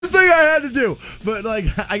had to do. But, like,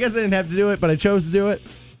 I guess I didn't have to do it, but I chose to do it.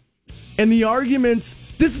 And the arguments,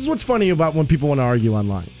 this is what's funny about when people want to argue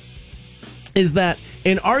online, is that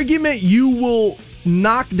an argument you will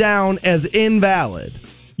knock down as invalid,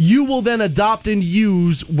 you will then adopt and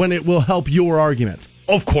use when it will help your arguments.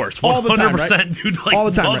 Of course, 100%, all the time, right? Dude. Like, all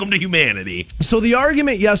the time, welcome right? to humanity. So the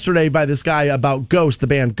argument yesterday by this guy about Ghost, the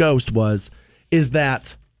band Ghost, is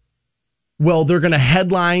that, well, they're going to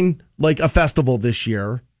headline like a festival this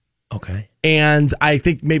year. Okay. And I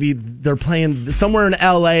think maybe they're playing somewhere in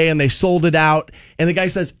LA and they sold it out. And the guy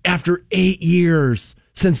says, after 8 years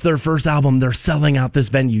since their first album, they're selling out this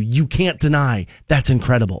venue. You can't deny that's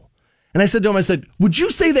incredible. And I said to him, I said, would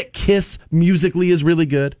you say that Kiss musically is really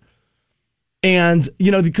good? And,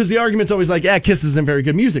 you know, because the argument's always like, yeah, Kiss isn't very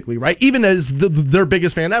good musically, right? Even as their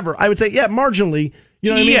biggest fan ever, I would say, yeah, marginally. You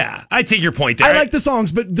know what I mean? Yeah, I take your point there. I like the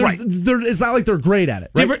songs, but it's not like they're great at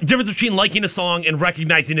it. Right? Difference between liking a song and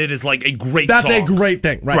recognizing it as like a great That's song. a great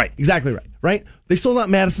thing. Right. Exactly right. Right? They sold out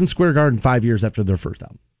Madison Square Garden 5 years after their first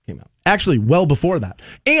album came out. Actually, well before that.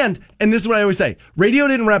 And this is what I always say, radio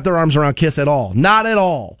didn't wrap their arms around Kiss at all. Not at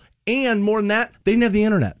all. And more than that, they didn't have the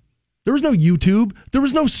internet. There was no YouTube. There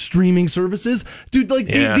was no streaming services. Dude, like,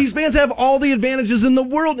 these bands have all the advantages in the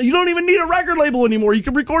world. You don't even need a record label anymore. You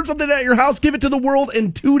can record something at your house, give it to the world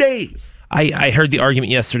in 2 days. I heard the argument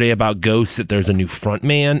yesterday about Ghost that there's a new front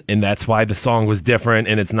man, and that's why the song was different,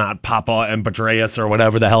 and it's not Papa and Badreas or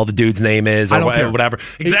whatever the hell the dude's name is, or whatever.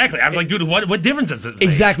 Exactly. I was like, dude, what difference does it make?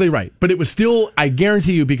 Exactly right. But it was still, I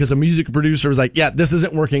guarantee you, because a music producer was like, yeah, this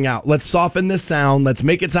isn't working out. Let's soften this sound. Let's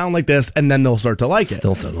make it sound like this, and then they'll start to like it.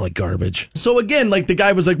 Still sounds like garbage. So again, like the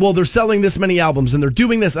guy was like, well, they're selling this many albums, and they're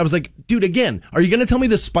doing this. I was like, dude, again, are you going to tell me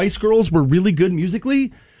the Spice Girls were really good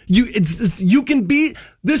musically? You can be,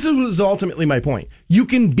 this was ultimately my point. You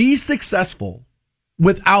can be successful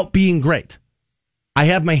without being great. I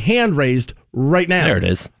have my hand raised right now. There it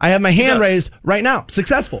is. I have my hand raised right now.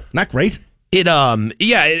 Successful, not great. It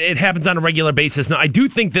happens on a regular basis. Now, I do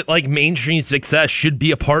think that like mainstream success should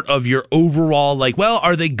be a part of your overall, like, well,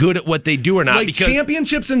 are they good at what they do or not? Like because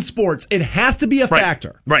championships in sports, it has to be a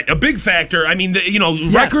factor. Right, a big factor. I mean,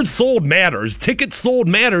 records sold matters, tickets sold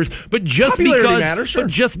matters, but just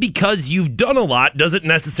because you've done a lot doesn't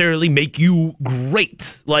necessarily make you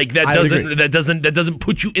great. Like that doesn't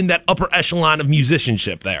put you in that upper echelon of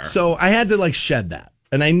musicianship there. So I had to like shed that.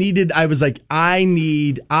 And I need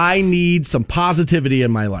some positivity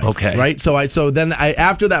in my life. Okay. Right? So then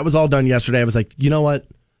after that was all done yesterday, I was like, you know what?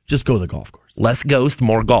 Just go to the golf course. Less Ghost,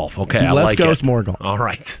 more golf. Okay. Less Ghost, more golf. All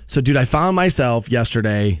right. So, dude, I found myself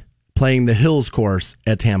yesterday playing the Hills course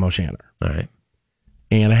at Tam O'Shanter. All right.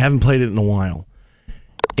 And I haven't played it in a while.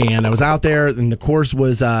 And I was out there, and the course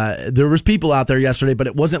was, there was people out there yesterday, but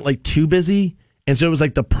it wasn't like too busy. And so it was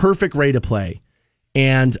like the perfect way to play.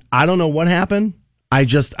 And I don't know what happened. I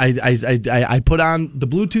put on the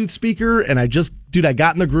Bluetooth speaker and I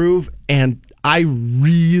got in the groove, and I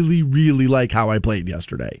really, really like how I played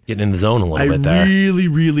yesterday. Getting in the zone a little bit there. I really,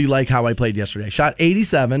 really like how I played yesterday. I shot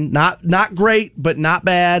 87, not great, but not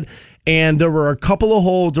bad. And there were a couple of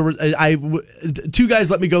holes. Two guys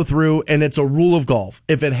let me go through, and it's a rule of golf.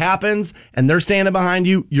 If it happens and they're standing behind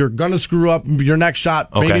you, you're going to screw up your next shot,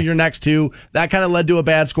 maybe your next two. That kind of led to a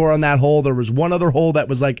bad score on that hole. There was one other hole that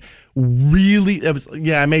was like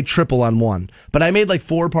I made triple on one. But I made like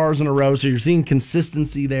 4 pars in a row, so you're seeing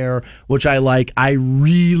consistency there, which I like. I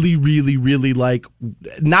really, really, really like,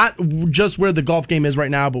 not just where the golf game is right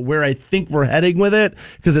now, but where I think we're heading with it,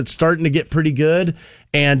 because it's starting to get pretty good.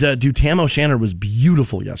 And Tam O'Shanter was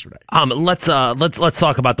beautiful yesterday. Let's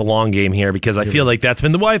talk about the long game here, because I feel like that's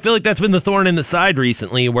been the thorn in the side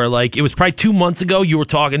recently, where like it was probably 2 months ago you were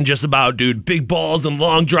talking just about, dude, big balls and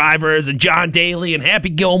long drivers and John Daly and Happy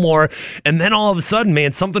Gilmore, and then all of a sudden,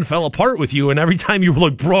 man, something fell apart with you, and every time you were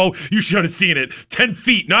like, bro, you should have seen it. 10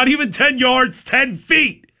 feet, not even 10 yards, 10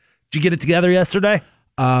 feet. Did you get it together yesterday?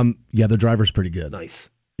 Yeah, the driver's pretty good. Nice.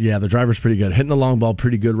 Yeah, the driver's pretty good. Hitting the long ball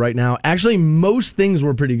pretty good right now. Actually, most things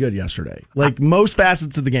were pretty good yesterday. Like most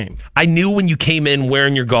facets of the game. I knew when you came in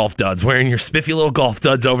wearing your golf duds, wearing your spiffy little golf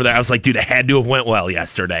duds over there, I was like, dude, it had to have went well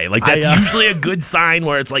yesterday. Like that's usually a good sign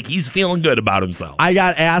where it's like he's feeling good about himself. I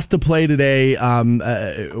got asked to play today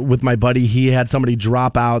with my buddy. He had somebody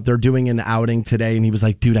drop out. They're doing an outing today, and he was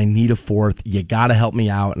like, dude, I need a fourth. You got to help me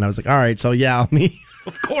out. And I was like, all right, so yeah,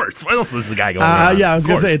 Of course. What else is this guy going on? Yeah, I was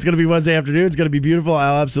going to say, it's going to be Wednesday afternoon. It's going to be beautiful.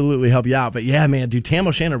 I'll absolutely help you out. But yeah, man, dude, Tam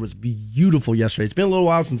O'Shanter was beautiful yesterday. It's been a little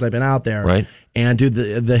while since I've been out there. Right. And, dude,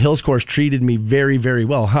 the Hills course treated me very, very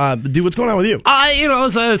well. Dude, what's going on with you?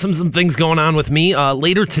 Some things going on with me.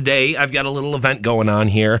 Later today, I've got a little event going on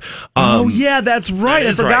here. Oh, yeah, that's right.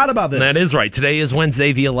 I forgot about this. That is right. Today is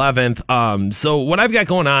Wednesday the 11th. So what I've got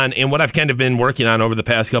going on and what I've kind of been working on over the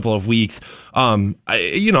past couple of weeks, I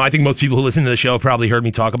think most people who listen to the show probably heard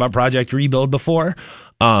me talk about Project Rebuild before.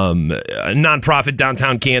 A nonprofit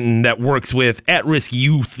downtown Canton that works with at-risk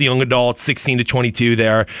youth, young adults, 16 to 22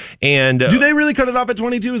 there. And do they really cut it off at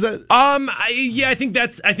 22? Is that? I think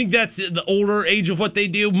that's the older age of what they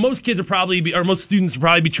do. Most kids are most students are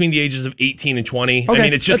probably between the ages of 18 and 20. Okay, I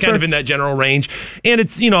mean, it's just kind of in that general range. And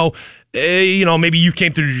it's, maybe you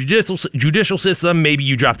came through the judicial system. Maybe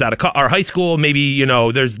you dropped out of high school. Maybe,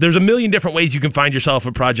 there's a million different ways you can find yourself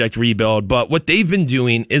at Project Rebuild. But what they've been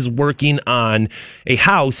doing is working on a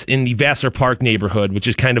house in the Vassar Park neighborhood, which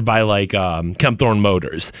is kind of by Canton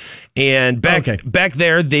Motors. And back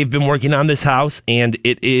there, they've been working on this house, and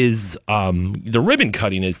it is the ribbon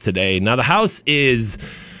cutting is today. Now the house is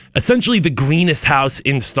essentially the greenest house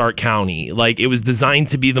in Stark County. Like, it was designed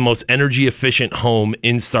to be the most energy efficient home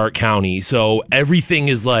in Stark County. So everything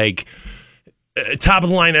is like top of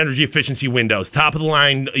the line energy efficiency windows, top of the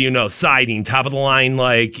line, siding, top of the line,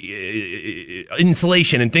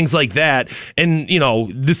 insulation and things like that. And,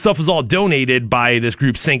 this stuff was all donated by this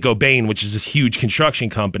group, Saint-Gobain, which is this huge construction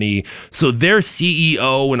company. So their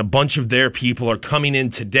CEO and a bunch of their people are coming in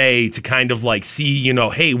today to kind of see,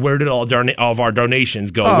 hey, where did all of our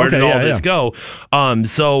donations go? Where did all this go?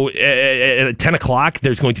 So at 10 o'clock,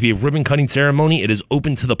 there's going to be a ribbon cutting ceremony. It is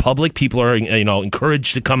open to the public. People are,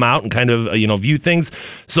 encouraged to come out and kind of, view things.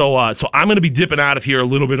 So I'm going to be dipping out of here a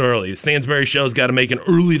little bit early. The Stansberry Show's got to make an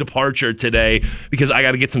early departure today because I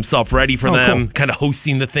got to get some stuff ready for them, kind of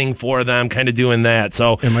hosting the thing for them, kind of doing that.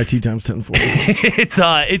 So MIT times 10 for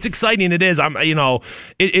it's exciting. It is.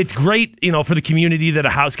 It's great, for the community that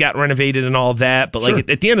a house got renovated and all that.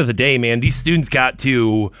 But at the end of the day, man, these students got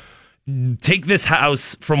to take this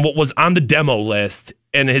house from what was on the demo list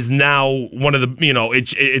and is now one of the,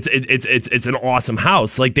 it's an awesome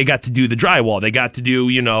house. Like, they got to do the drywall, they got to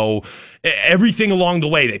do, everything along the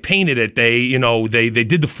way. They painted it. They, they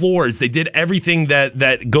did the floors. They did everything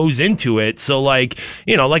that goes into it. So, like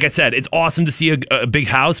I said, it's awesome to see a big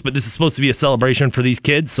house, but this is supposed to be a celebration for these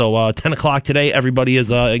kids. So, 10 o'clock today, everybody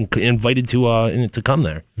is invited to come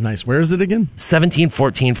there. Nice. Where is it again?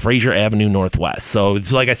 1714 Fraser Avenue Northwest. So,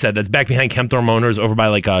 it's like I said, that's back behind Canton Motors over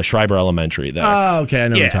by Schreiber Elementary there. Oh, okay. I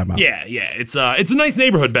know what you're talking about. Yeah. It's a nice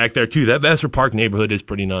neighborhood back there too. That Vassar Park neighborhood is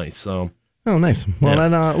pretty nice. So. Oh, nice. Well,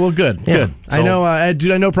 then, good. So, I know, I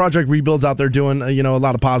know Project Rebuild's out there doing, a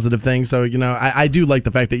lot of positive things. So, I do like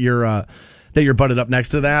the fact that you're butted up next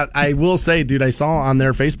to that. I will say, dude, I saw on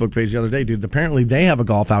their Facebook page the other day, dude, apparently they have a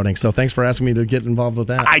golf outing. So thanks for asking me to get involved with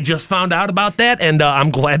that. I just found out about that, and I'm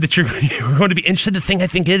glad that you're going to be interested. The thing I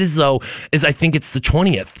think it is, though, is I think it's the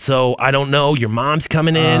 20th. So I don't know. Your mom's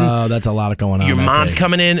coming in. Oh, that's a lot going on. Your mom's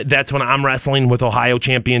coming in. That's when I'm wrestling with Ohio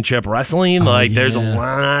Championship Wrestling. There's a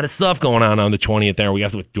lot of stuff going on the 20th there. We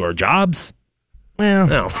have to do our jobs.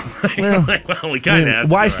 Well, we kind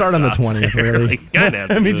of. Why start on the 20th, really?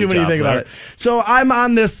 I mean, too many things about it. So I'm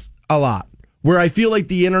on this a lot, where I feel like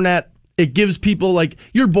the internet, it gives people,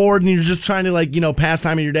 you're bored and you're just trying to, pass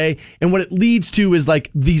time of your day. And what it leads to is,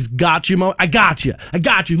 these gotcha moments. I got you.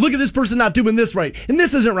 Look at this person not doing this right. And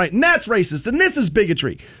this isn't right. And that's racist. And this is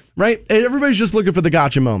bigotry. Right? And everybody's just looking for the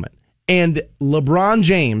gotcha moment. And LeBron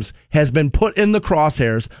James has been put in the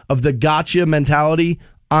crosshairs of the gotcha mentality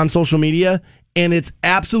on social media. And it's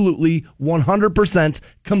absolutely 100%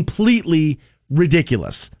 completely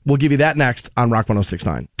ridiculous. We'll give you that next on Rock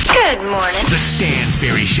 106.9. Good morning. The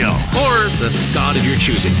Stansberry Show. Or the god of your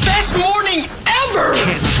choosing. Best morning ever!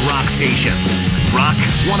 Canton's Rock Station. Rock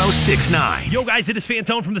 106.9. Yo, guys, it is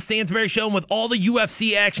Fantone from the Stansberry Show. And with all the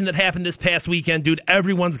UFC action that happened this past weekend, dude,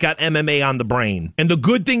 everyone's got MMA on the brain. And the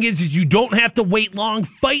good thing is you don't have to wait long.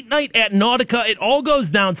 Fight night at Nautica. It all goes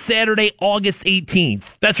down Saturday, August 18th.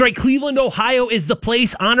 That's right. Cleveland, Ohio is the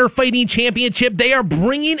place. Honor Fighting Championship. They are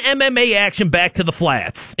bringing MMA action back to the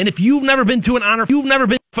flats. And if you've never been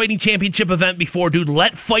to Fighting Championship event before, dude,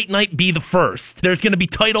 let Fight Night be the first. There's going to be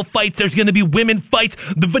title fights. There's going to be women fights.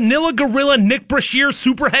 The Vanilla Gorilla, Nick Brashear,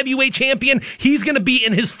 super heavyweight champion, he's going to be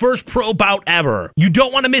in his first pro bout ever. You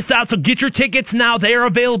don't want to miss out, so get your tickets now. They are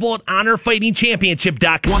available at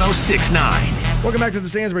honorfightingchampionship.com. 106.9. Welcome back to the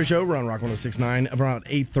Stansberry Show. We're on Rock 106.9. Around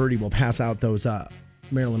 8:30, we'll pass out those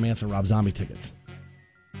Marilyn Manson, Rob Zombie tickets.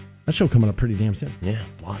 That show coming up pretty damn soon. Yeah,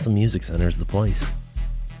 Blossom Music Center is the place.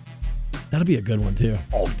 That'll be a good one, too.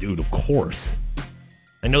 Oh, dude, of course.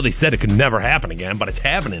 I know they said it could never happen again, but it's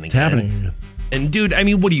happening again. It's happening again. And, dude, I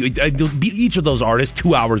mean, what do you... each of those artists,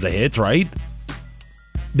 2 hours of hits, right?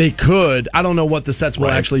 They could. I don't know what the sets will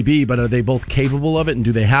actually be, but are they both capable of it, and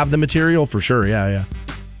do they have the material? For sure, yeah.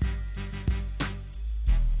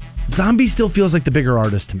 Zombie still feels like the bigger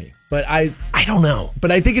artist to me, but I don't know.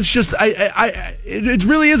 But I think it's just it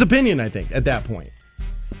really is opinion. I think at that point,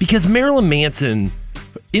 because Marilyn Manson,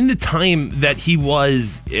 in the time that he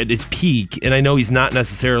was at his peak, and I know he's not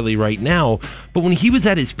necessarily right now, but when he was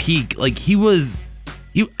at his peak, like he was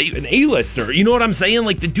an A-lister. You know what I'm saying?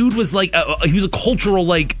 Like the dude was like he was a cultural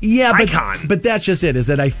icon. But that's just it. Is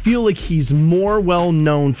that I feel like he's more well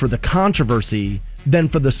known for the controversy than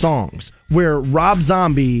for the songs. Where Rob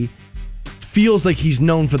Zombie feels like he's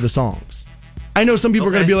known for the songs. I know some people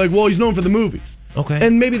are going to be like, well, he's known for the movies. Okay.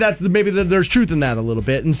 And maybe there's truth in that a little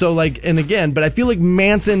bit. And so but I feel like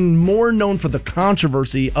Manson more known for the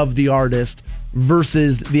controversy of the artist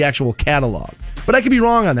versus the actual catalog. But I could be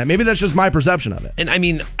wrong on that. Maybe that's just my perception of it. And I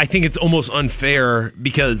mean, I think it's almost unfair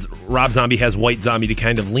because Rob Zombie has White Zombie to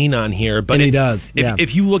kind of lean on here. But he does.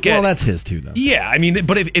 If you look at... Well, that's his too, though. Yeah, I mean,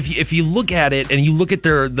 but if you look at it and you look at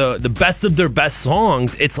the best of their best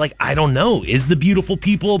songs, it's like, I don't know. Is The Beautiful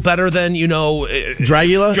People better than,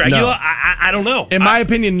 Dragula? Dragula? No. I don't know. In my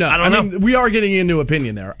opinion, no. I don't know. We are getting into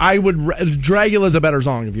opinion there. Dragula's a better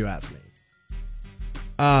song if you ask me.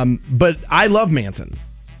 But I love Manson.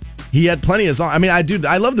 He had plenty of songs. I mean,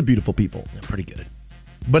 I love The Beautiful People. Yeah, pretty good.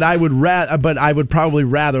 But I would probably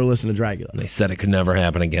rather listen to Dragula. They said it could never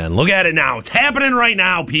happen again. Look at it now. It's happening right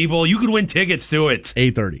now, people. You could win tickets to it.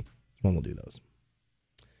 8:30 when we'll do those.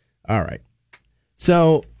 All right.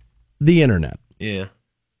 So, the internet. Yeah.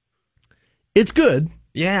 It's good.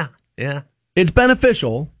 Yeah. It's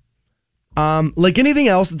beneficial. Like anything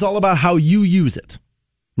else, it's all about how you use it.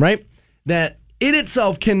 Right? That it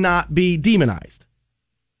itself cannot be demonized.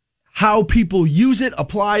 How people use it,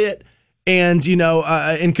 apply it, and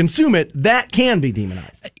and consume it, that can be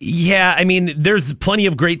demonized. Yeah, I mean, there's plenty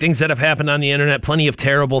of great things that have happened on the internet, plenty of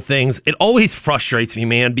terrible things. It always frustrates me,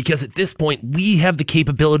 man, because at this point we have the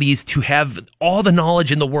capabilities to have all the knowledge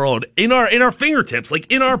in the world in our fingertips, like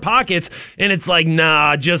in our pockets, and it's like,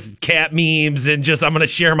 nah, just cat memes and just I'm gonna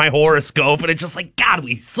share my horoscope, and it's just like, God,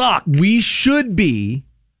 we suck. We should be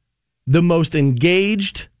the most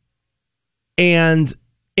engaged and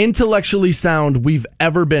intellectually sound we've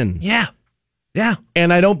ever been. Yeah.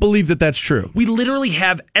 And I don't believe that that's true. We literally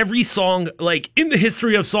have every song, like, in the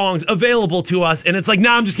history of songs available to us, and it's like,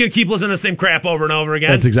 nah, I'm just going to keep listening to the same crap over and over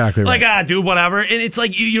again. That's exactly right. Like, dude, whatever. And it's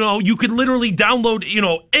like, you could literally download,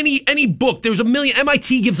 any book. There's a million,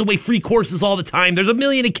 MIT gives away free courses all the time. There's a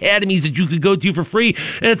million academies that you could go to for free.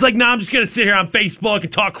 And it's like, nah, I'm just going to sit here on Facebook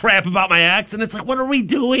and talk crap about my ex. And it's like, what are we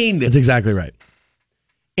doing? That's exactly right.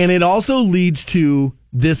 And it also leads to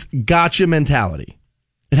this gotcha mentality.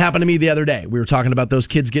 It happened to me the other day. We were talking about those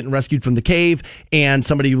kids getting rescued from the cave, and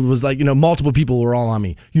somebody was like, multiple people were all on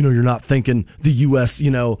me. You're not thanking the U.S.,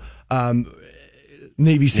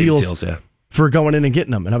 Navy SEALs yeah, for going in and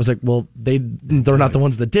getting them. And I was like, well, they're not the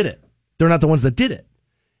ones that did it. They're not the ones that did it.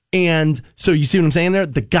 And so you see what I'm saying there?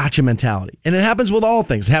 The gotcha mentality. And it happens with all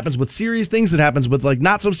things. It happens with serious things. It happens with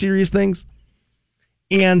not so serious things.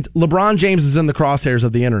 And LeBron James is in the crosshairs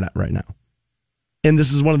of the internet right now. And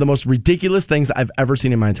this is one of the most ridiculous things I've ever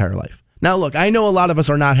seen in my entire life. Now, look, I know a lot of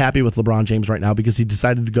us are not happy with LeBron James right now because he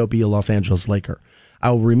decided to go be a Los Angeles Laker. I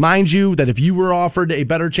will remind you that if you were offered a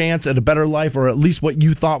better chance at a better life, or at least what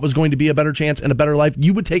you thought was going to be a better chance and a better life,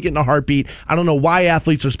 you would take it in a heartbeat. I don't know why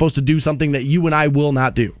athletes are supposed to do something that you and I will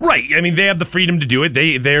not do. Right. I mean, they have the freedom to do it.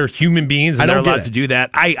 They're human beings and they're allowed to do that.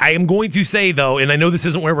 I am going to say, though, and I know this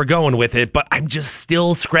isn't where we're going with it, but I'm just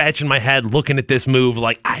still scratching my head looking at this move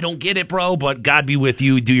like, I don't get it, bro, but God be with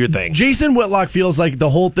you. Do your thing. Jason Whitlock feels like the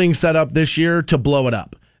whole thing set up this year to blow it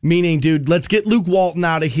up. Meaning, dude, let's get Luke Walton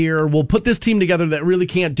out of here. We'll put this team together that really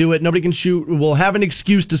can't do it. Nobody can shoot. We'll have an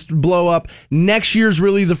excuse to blow up. Next year's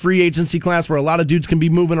really the free agency class where a lot of dudes can be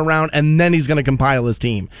moving around, and then he's going to compile his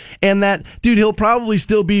team. And that, dude, he'll probably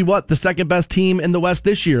still be, the second best team in the West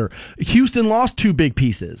this year. Houston lost 2 big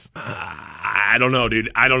pieces. I don't know, dude.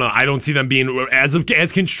 I don't know. I don't see them being,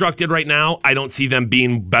 as constructed right now, I don't see them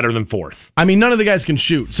being better than 4th. I mean, none of the guys can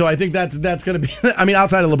shoot, so I think that's going to be,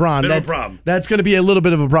 outside of LeBron, that's going to be a little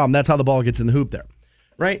bit of a problem. That's how the ball gets in the hoop there,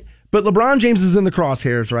 right? But LeBron James is in the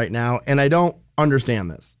crosshairs right now, and I don't understand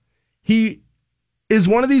this. He is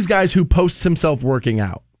one of these guys who posts himself working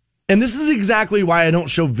out. And this is exactly why I don't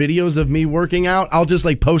show videos of me working out. I'll just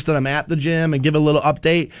post that I'm at the gym and give a little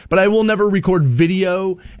update. But I will never record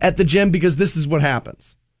video at the gym because this is what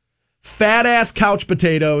happens. fat ass couch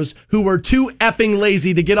potatoes who are too effing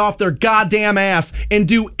lazy to get off their goddamn ass and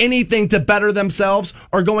do anything to better themselves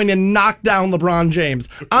are going to knock down LeBron James.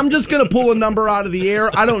 I'm just going to pull a number out of the air.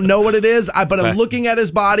 I don't know what it is, but I'm looking at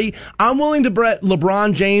his body. I'm willing to bet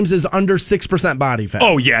LeBron James is under 6% body fat.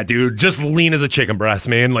 Oh, yeah, dude. Just lean as a chicken breast,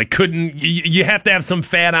 man. Like, you have to have some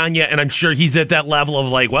fat on you, and I'm sure he's at that level of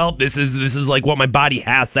like, well, this is like what my body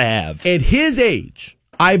has to have. At his age,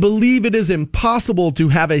 I believe it is impossible to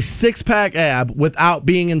have a six-pack ab without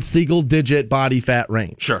being in single-digit body fat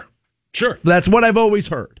range. Sure. That's what I've always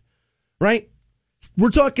heard, right? We're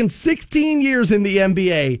talking 16 years in the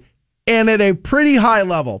NBA and at a pretty high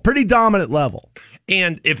level, pretty dominant level.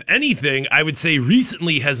 And if anything, I would say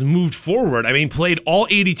recently has moved forward. I mean, played all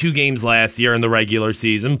 82 games last year in the regular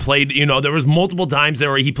season. Played, there was multiple times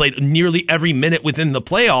there where he played nearly every minute within the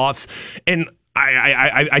playoffs. And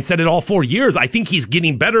I said it all 4 years. I think he's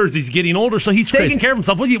getting better as he's getting older, so he's taking care of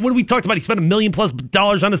himself. What did we talked about? He spent $1 million+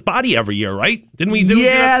 on his body every year, right? Didn't we?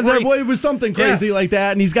 It was something crazy like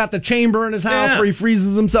that. And he's got the chamber in his house where he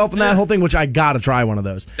freezes himself and that whole thing, which I got to try one of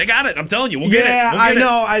those. They got it. I'm telling you. We'll get it. I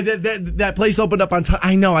know. That place opened up on time.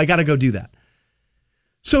 I know. I got to go do that.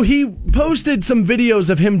 So he posted some videos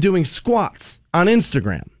of him doing squats on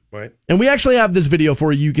Instagram. Right. And we actually have this video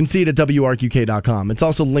for you. You can see it at WRQK.com. It's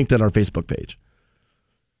also linked at our Facebook page.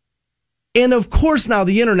 And of course, now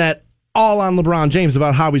the internet all on LeBron James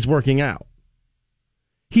about how he's working out.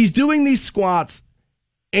 He's doing these squats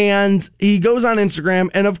and he goes on Instagram.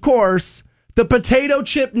 And of course, the Potato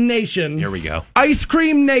Chip Nation. Here we go. Ice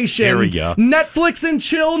Cream Nation. Here we go. Netflix and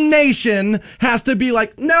Chill Nation has to be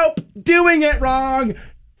like, nope, doing it wrong.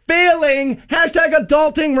 Failing,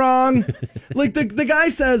 #adulting wrong. Like the guy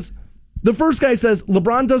says, the first guy says,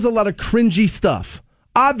 LeBron does a lot of cringy stuff.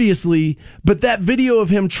 Obviously, but that video of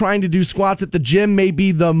him trying to do squats at the gym may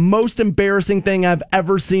be the most embarrassing thing I've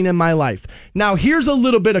ever seen in my life. Now, here's a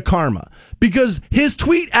little bit of karma, because his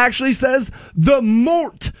tweet actually says the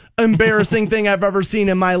most embarrassing thing I've ever seen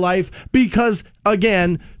in my life, because,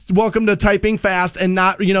 again, welcome to typing fast and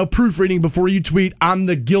not, proofreading before you tweet. I'm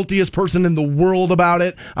the guiltiest person in the world about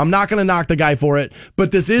it. I'm not going to knock the guy for it,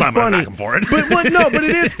 but this is funny. I'm not knocking for it. but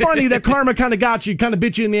it is funny that karma kind of got you, kind of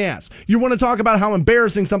bit you in the ass. You want to talk about how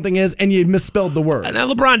embarrassing something is, and you misspelled the word.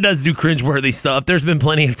 Now, LeBron does do cringeworthy stuff. There's been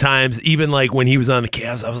plenty of times, even like when he was on the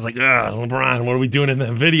Cavs, I was like, LeBron, what are we doing in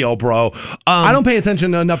that video, bro? I don't pay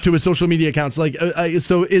attention enough to his social media accounts.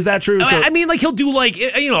 So is that true? I mean, like he'll do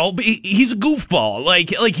he's a goofball.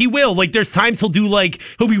 Like he will. Like there's times he'll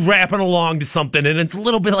be rapping along to something, and it's a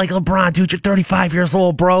little bit like, LeBron, dude, you're 35 years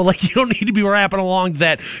old, bro. Like you don't need to be rapping along to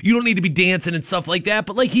that. You don't need to be dancing and stuff like that.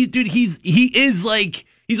 But like he is like,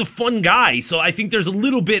 he's a fun guy. So I think there's a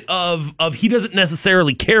little bit of he doesn't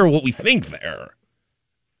necessarily care what we think there.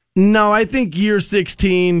 No, I think year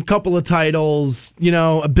 16, couple of titles,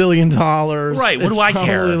 $1 billion. Right. What do I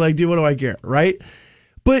care? Like, dude, what do I care? Right.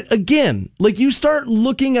 But again, like you start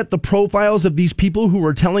looking at the profiles of these people who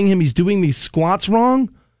are telling him he's doing these squats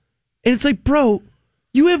wrong, and it's like, bro,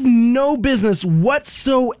 you have no business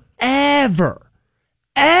whatsoever,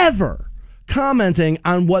 ever commenting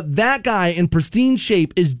on what that guy in pristine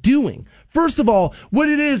shape is doing. First of all, what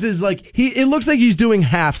it is like it looks like he's doing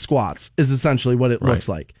half squats is essentially what it looks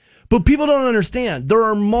like. But people don't understand. There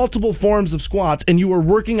are multiple forms of squats, and you are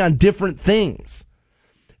working on different things.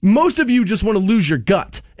 Most of you just want to lose your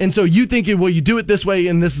gut. And so you think, well, you do it this way,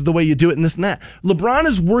 and this is the way you do it, and this and that. LeBron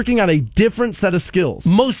is working on a different set of skills.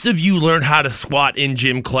 Most of you learned how to squat in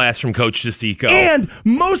gym class from Coach DeSico. And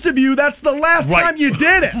most of you, that's the last time you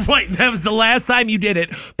did it. Right, that was the last time you did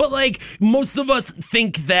it. But, like, most of us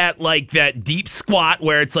think that, like, that deep squat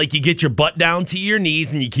where it's like you get your butt down to your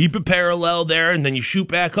knees and you keep it parallel there and then you shoot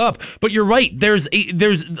back up. But you're right.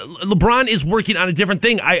 LeBron is working on a different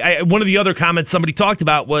thing. One of the other comments somebody talked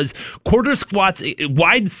about was quarter squats,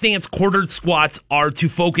 wide stance quartered squats are to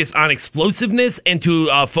focus on explosiveness and to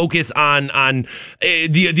focus on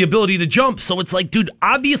the ability to jump. So it's like, dude,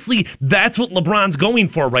 obviously that's what LeBron's going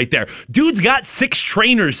for right there. Dude's got 6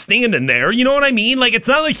 trainers standing there. You know what I mean? Like, it's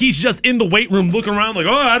not like he's just in the weight room looking around like,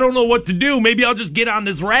 I don't know what to do. Maybe I'll just get on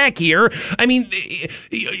this rack here. I mean,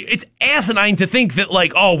 it's asinine to think that,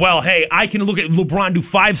 like, hey, I can look at LeBron do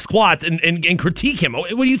 5 squats and critique him. What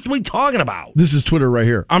are you talking about? This is Twitter right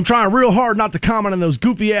here. I'm trying real hard not to comment on those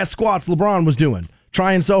goofy ass squats LeBron was doing.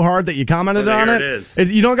 Trying so hard that you commented on it.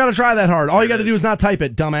 You don't got to try that hard. All you got to do is not type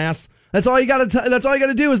it, dumbass. That's all you got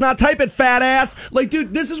to do is not type it, fat ass. Like,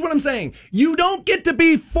 dude, this is what I'm saying. You don't get to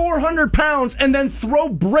be 400 pounds and then throw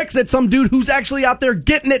bricks at some dude who's actually out there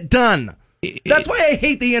getting it done. That's why I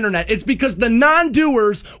hate the internet. It's because the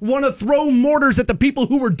non-doers want to throw mortars at the people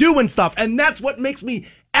who are doing stuff, and that's what makes me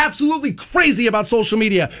absolutely crazy about social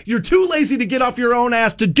media. You're too lazy to get off your own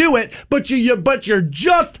ass to do it, but you're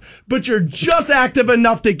just active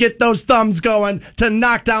enough to get those thumbs going to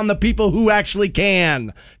knock down the people who actually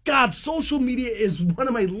can. God, social media is one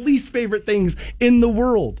of my least favorite things in the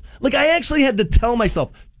world. Like, I actually had to tell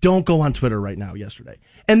myself, don't go on Twitter right now yesterday.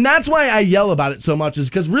 And that's why I yell about it so much, is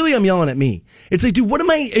because really I'm yelling at me. It's like, dude, what am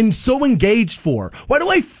I so engaged for? Why do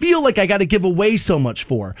I feel like I got to give away so much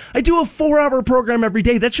for? I do a 4-hour program every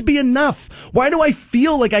day. That should be enough. Why do I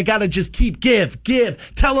feel like I got to just keep give,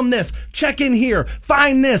 tell them this, check in here,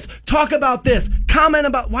 find this, talk about this, comment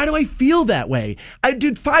about, why do I feel that way?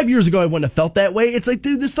 Dude, 5 years ago, I wouldn't have felt that way. It's like,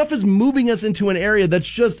 dude, this stuff is moving us into an area that's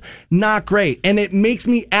just not great. And it makes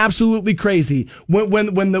me absolutely crazy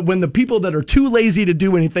when the people that are too lazy to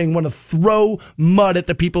do anything want to throw mud at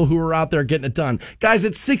the people who are out there getting it done. Guys,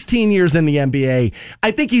 it's 16 years in the NBA.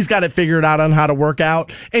 I think he's got it figured out on how to work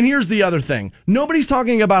out. And here's the other thing. Nobody's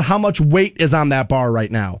talking about how much weight is on that bar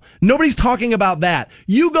right now. Nobody's talking about that.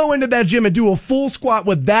 You go into that gym and do a full squat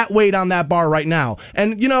with that weight on that bar right now.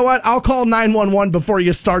 And you know what? I'll call 911 before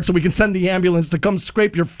you start so we can send the ambulance to come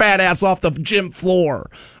scrape your fat ass off the gym floor.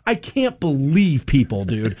 I can't believe people,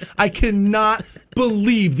 dude. I cannot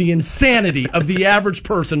believe the insanity of the average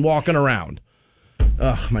person walking around.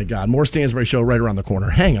 Oh, my God. More Stansbury Show right around the corner.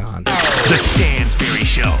 Hang on. The Stansbury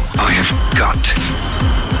Show. I have got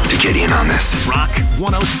to get in on this. Rock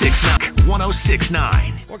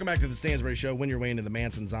 1069. Welcome back to the Stansbury Show. Win your way into the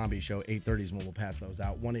Manson Zombie Show. 8:30 is when we'll pass those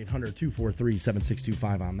out.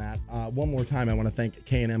 1-800-243-7625 on that. One more time, I want to thank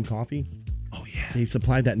K&M Coffee. Oh, yeah. He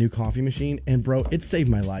supplied that new coffee machine, and, bro, it saved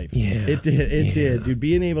my life. Yeah. It did. It did. Dude,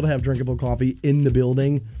 being able to have drinkable coffee in the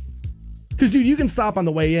building. Because, dude, you can stop on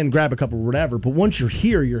the way in, grab a cup or whatever, but once you're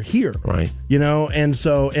here, you're here. Right. You know, and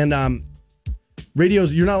so,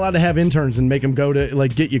 radios, you're not allowed to have interns and make them go to,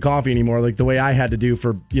 like, get you coffee anymore, like the way I had to do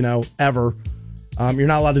for, ever. You're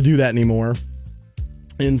not allowed to do that anymore.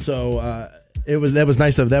 And so, that was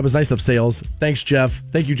nice of sales. Thanks, Jeff.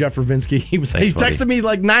 Thank you, Jeff Ravinsky. He texted me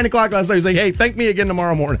like 9 o'clock last night. He's like, "Hey, thank me again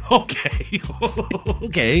tomorrow morning." Okay.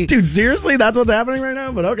 Okay. Dude, seriously, that's what's happening right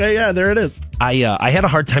now. But okay, yeah, there it is. I had a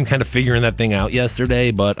hard time kind of figuring that thing out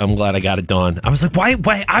yesterday, but I'm glad I got it done. I was like, why?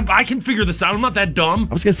 I can figure this out. I'm not that dumb.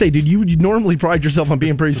 I was gonna say, dude, you normally pride yourself on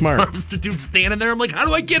being pretty smart. I was the dude standing there. I'm like, how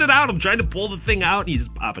do I get it out? I'm trying to pull the thing out, and you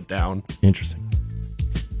just pop it down. Interesting.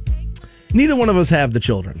 Neither one of us have the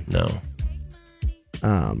children. No.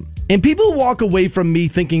 And people walk away from me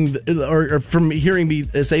thinking, or from hearing me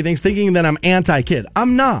say things, thinking that I'm anti-kid.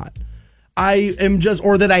 I'm not. I am just,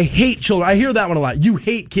 or that I hate children. I hear that one a lot. You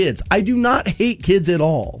hate kids. I do not hate kids at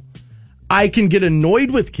all. I can get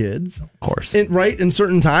annoyed with kids, of course, right, in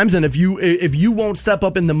certain times. And if you won't step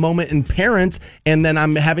up in the moment and parent, and then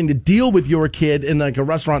I'm having to deal with your kid in like a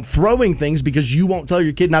restaurant throwing things because you won't tell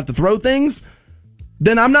your kid not to throw things,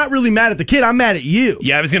 then I'm not really mad at the kid. I'm mad at you.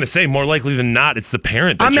 Yeah, I was going to say, more likely than not, it's the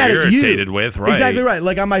parent that you're irritated with, right? Exactly right.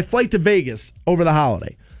 Like on my flight to Vegas over the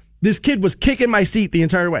holiday, this kid was kicking my seat the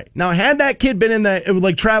entire way. Now, had that kid been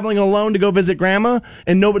like traveling alone to go visit grandma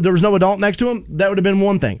and there was no adult next to him, that would have been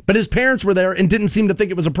one thing. But his parents were there and didn't seem to think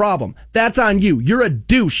it was a problem. That's on you. You're a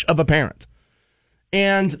douche of a parent.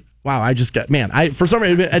 And wow, I just got, for some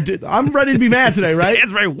reason, I'm ready to be mad today, right?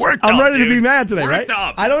 It's very worked I'm up, ready dude. to be mad today, Worked right?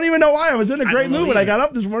 up. I don't even know why. I was in a great mood when I got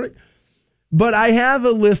up this morning. But I have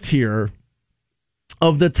a list here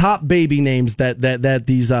of the top baby names that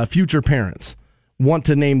these future parents want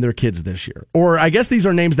to name their kids this year. Or I guess these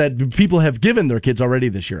are names that people have given their kids already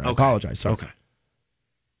this year. I apologize. Sorry. Okay.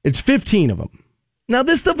 It's 15 of them. Now,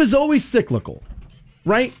 this stuff is always cyclical,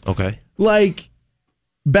 right? Okay. Like,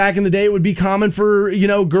 back in the day, it would be common for,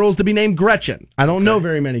 girls to be named Gretchen. I don't know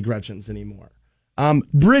very many Gretchens anymore.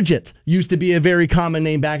 Bridget used to be a very common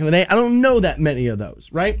name back in the day. I don't know that many of those,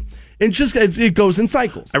 right? It goes in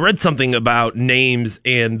cycles. I read something about names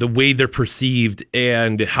and the way they're perceived,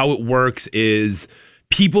 and how it works is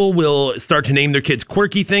people will start to name their kids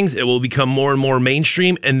quirky things. It will become more and more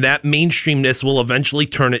mainstream, and that mainstreamness will eventually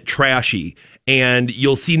turn it trashy. And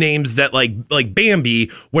you'll see names that like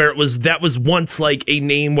Bambi, where that was once like a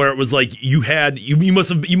name where it was like you must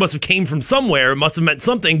have came from somewhere, it must have meant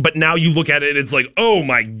something, but now you look at it and it's like, oh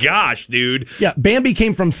my gosh, dude. Yeah, Bambi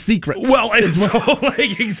came from secrets. Well, and so,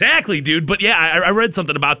 exactly, dude. But yeah, I read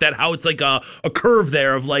something about that, how it's like a curve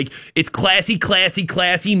there of like it's classy,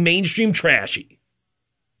 mainstream, trashy.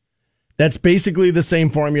 That's basically the same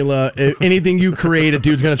formula. Anything you create, a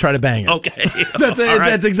dude's going to try to bang it. Okay.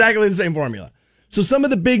 That's exactly the same formula. So some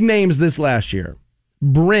of the big names this last year.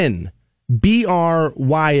 Bryn. Bryn. All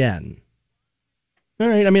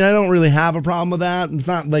right. I mean, I don't really have a problem with that. It's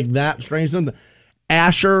not like that strange.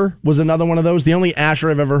 Asher was another one of those. The only Asher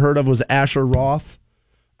I've ever heard of was Asher Roth,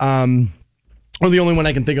 or the only one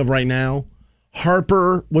I can think of right now.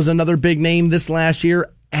 Harper was another big name this last year.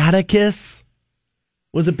 Atticus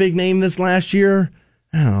was a big name this last year.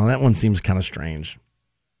 I don't know. That one seems kind of strange.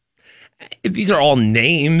 These are all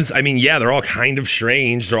names. I mean, yeah, they're all kind of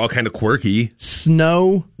strange. They're all kind of quirky.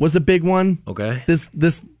 Snow was a big one. Okay. This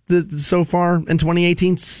so far in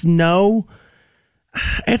 2018. Snow.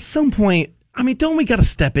 At some point, I mean, don't we got to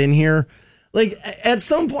step in here? Like, at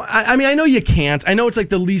some point, I mean, I know you can't. I know it's like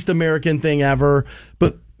the least American thing ever,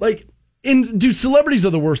 but like, dude, celebrities are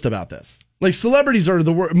the worst about this. Like, celebrities are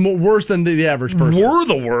the worse than the average person. We're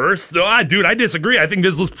the worst. Dude, I disagree. I think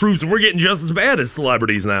this list proves that we're getting just as bad as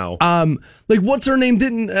celebrities now. Like, what's her name?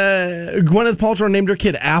 Didn't Gwyneth Paltrow named her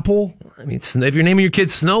kid Apple? I mean, if you're naming your kid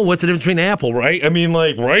Snow, what's the difference between Apple, right? I mean,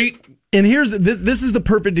 like, right? And this is the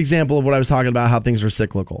perfect example of what I was talking about, how things are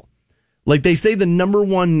cyclical. Like, they say the number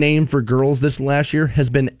one name for girls this last year has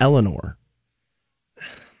been Eleanor.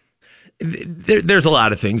 There's a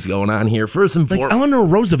lot of things going on here. First and foremost, Eleanor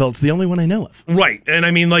Roosevelt's the only one I know of. Right, and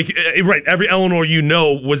I mean, like, right. Every Eleanor you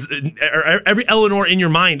know was every Eleanor in your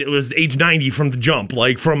mind. It was age 90 from the jump,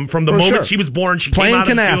 like from the moment she was born. She came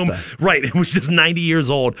out of the tomb. Right, it was just 90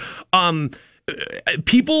 years old.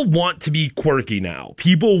 People want to be quirky now.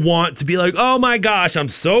 People want to be like, oh my gosh, I'm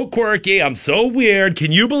so quirky, I'm so weird.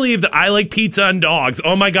 Can you believe that I like pizza and dogs?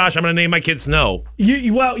 Oh my gosh, I'm going to name my kid Snow.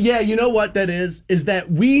 Well, yeah, you know what that is that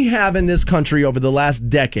we have in this country over the last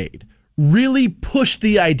decade really pushed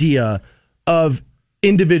the idea of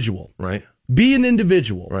individual. Right. Be an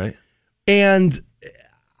individual. Right. And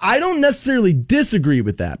I don't necessarily disagree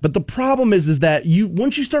with that, but the problem is that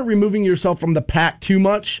once you start removing yourself from the pack too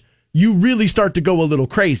much, you really start to go a little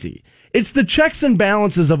crazy. It's the checks and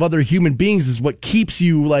balances of other human beings is what keeps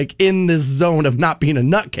you like in this zone of not being a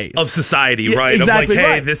nutcase. Of society, yeah, right? Exactly. Of like,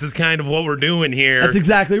 hey, right. This is kind of what we're doing here. That's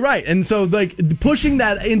exactly right. And so like pushing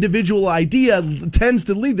that individual idea tends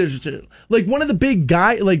to lead there's like one of the big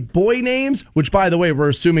boy names, which by the way, we're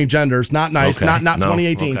assuming genders, not nice, not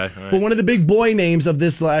 2018. Okay, right. But one of the big boy names of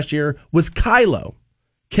this last year was Kylo.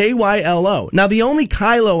 Kylo. Now, the only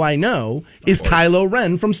Kylo I know is Kylo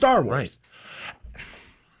Ren from Star Wars. Right.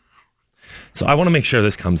 So I want to make sure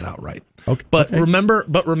this comes out right. Okay. But remember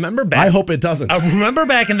back. I hope it doesn't. Remember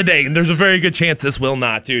back in the day, and there's a very good chance this will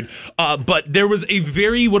not, dude. But there was a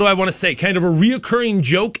very, what do I want to say, kind of a reoccurring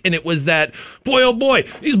joke, and it was that, boy, oh boy,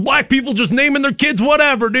 these black people just naming their kids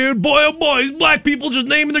whatever, dude. Boy, oh boy, these black people just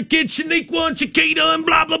naming their kids Shaniqua and Chiquita and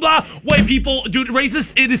blah, blah, blah. White people, dude,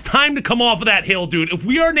 racist, it is time to come off of that hill, dude. If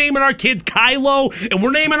we are naming our kids Kylo and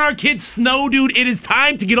we're naming our kids Snow, dude, it is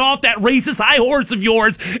time to get off that racist high horse of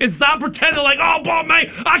yours and stop pretending like, oh, boy,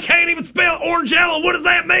 man, I can't even spell orange yellow. What does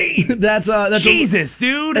that mean? that's Jesus,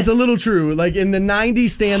 dude. That's a little true. Like in the 90s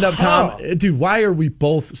stand-up dude, why are we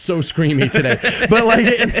both so screamy today? But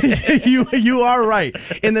like you are right.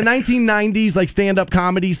 In the 1990s, like stand-up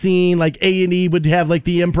comedy scene, like A&E would have like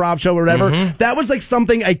the improv show or whatever. Mm-hmm. That was like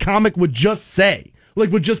something a comic would just say. Like,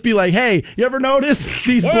 would just be like, hey, you ever notice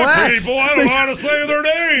these blacks? People, I don't know how to say their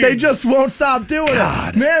names. They just won't stop doing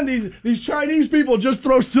it. Man, these Chinese people just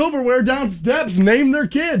throw silverware down steps, name their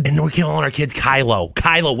kids. And we're calling our kids Kylo.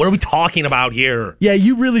 Kylo, what are we talking about here? Yeah,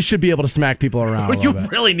 you really should be able to smack people around You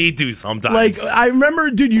really need to sometimes. Like, I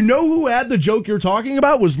remember, dude, you know who had the joke you're talking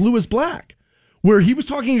about was Lewis Black, where he was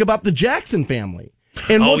talking about the Jackson family.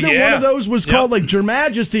 And wasn't one of those was called like Your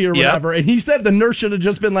Majesty or whatever? And he said the nurse should have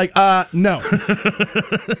just been like, no.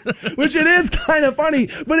 Which it is kind of funny.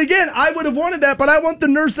 But again, I would have wanted that, but I want the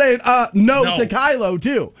nurse saying no to Kylo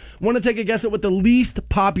too. Want to take a guess at what the least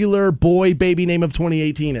popular boy baby name of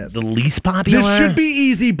 2018 is? The least popular? This should be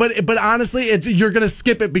easy, but honestly, you're going to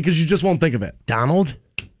skip it because you just won't think of it. Donald?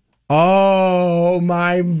 Oh,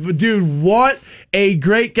 my dude, what a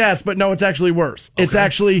great guess. But no, it's actually worse. Okay. It's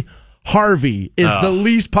actually Harvey is the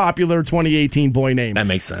least popular 2018 boy name. That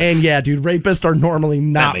makes sense. And yeah, dude, rapists are normally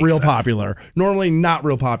not real popular. Normally not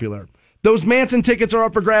real popular. Those Manson tickets are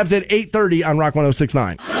up for grabs at 8:30 on Rock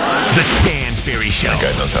 106.9. The Stansberry Show. That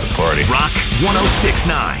guy knows how to party. Rock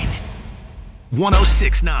 106.9.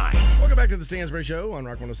 106.9. Welcome back to the Stansberry Show on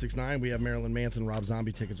Rock 106.9. We have Marilyn Manson, Rob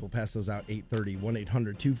Zombie tickets. We'll pass those out 8:30.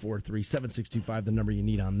 1-800-243-7625. The number you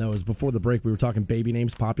need on those. Before the break, we were talking baby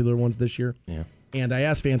names, popular ones this year. Yeah. And I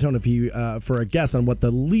asked Fantone if he for a guess on what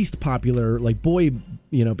the least popular like boy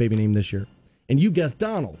baby name this year, and you guessed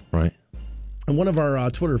Donald. Right. And one of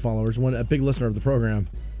our Twitter followers, a big listener of the program,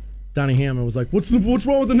 Donnie Hammond, was like, "What's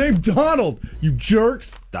wrong with the name Donald? You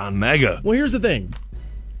jerks!" Don Mega. Well, here's the thing.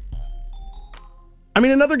 I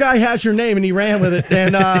mean, another guy has your name, and he ran with it,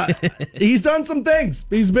 and he's done some things.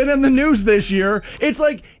 He's been in the news this year. It's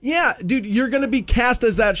like, yeah, dude, you're going to be cast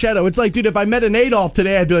as that shadow. It's like, dude, if I met an Adolf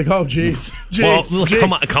today, I'd be like, oh, jeez. Well,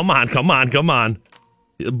 come on.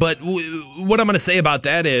 But what I'm going to say about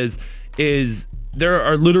that is there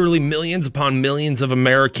are literally millions upon millions of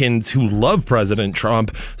Americans who love President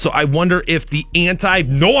Trump. So I wonder if the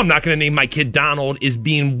no, I'm not going to name my kid Donald is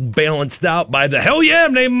being balanced out by the hell yeah,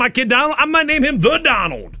 I'm naming my kid Donald. I might name him the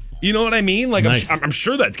Donald. You know what I mean? Like, nice. I'm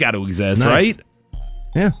sure that's got to exist, nice. Right?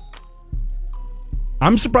 Yeah.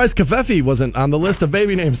 I'm surprised Kafefi wasn't on the list of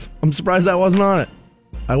baby names. I'm surprised that wasn't on it.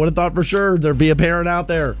 I would have thought for sure there'd be a parent out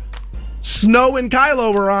there. Snow and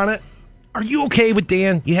Kylo were on it. Are you okay with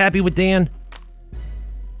Dan? You happy with Dan?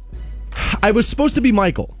 I was supposed to be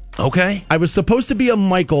Michael. Okay. I was supposed to be a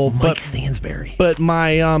Michael, Mike Stansberry. But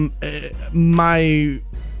my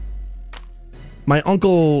my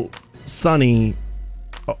uncle Sonny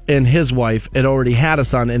and his wife had already had a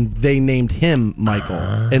son, and they named him Michael.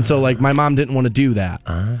 And so, like, my mom didn't want to do that.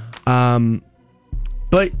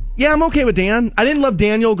 But yeah, I'm okay with Dan. I didn't love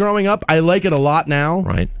Daniel growing up. I like it a lot now.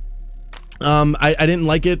 Right. I didn't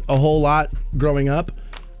like it a whole lot growing up.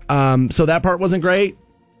 So that part wasn't great.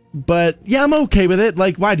 But yeah, I'm okay with it.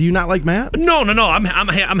 Like, why do you not like Matt? No. I'm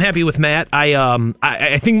happy with Matt.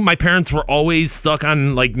 I think my parents were always stuck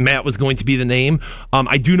on like Matt was going to be the name.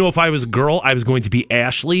 I do know if I was a girl, I was going to be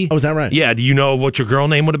Ashley. Oh, is that right? Yeah. Do you know what your girl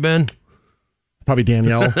name would have been? Probably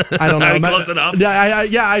Danielle. I don't know. Close enough.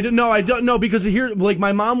 Yeah, I didn't know. I don't know because here, like,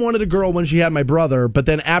 my mom wanted a girl when she had my brother, but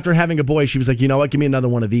then after having a boy, she was like, you know what? Give me another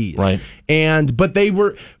one of these. Right. But they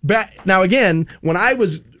were now again. When I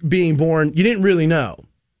was being born, you didn't really know.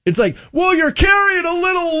 It's like, well, you're carrying a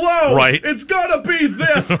little low. Right. It's gonna be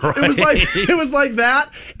this. Right. It was like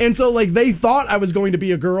that. And so like they thought I was going to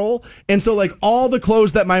be a girl. And so like all the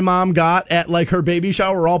clothes that my mom got at like her baby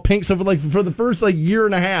shower were all pink. So for the first like year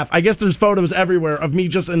and a half, I guess there's photos everywhere of me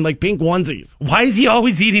just in like pink onesies. Why is he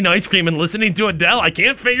always eating ice cream and listening to Adele? I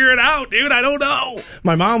can't figure it out, dude. I don't know.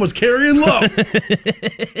 My mom was carrying low.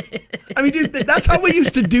 I mean, dude, that's how we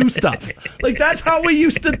used to do stuff. Like that's how we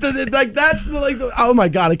used to like that's the oh my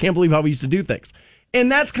God, I can't believe how we used to do things.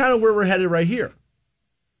 And that's kind of where we're headed right here.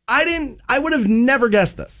 I would have never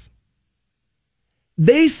guessed this.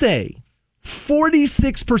 They say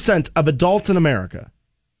 46% of adults in America,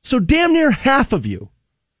 so damn near half of you,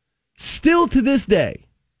 still to this day,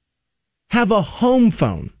 have a home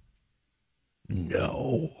phone.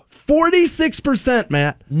 No. 46%,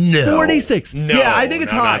 Matt. No. 46. No. Yeah, I think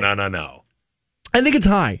it's high. No. I think it's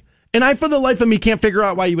high. And I, for the life of me, can't figure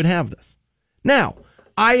out why you would have this. Now,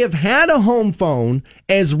 I have had a home phone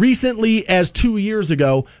as recently as 2 years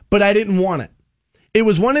ago, but I didn't want it. It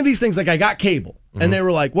was one of these things like I got cable, and they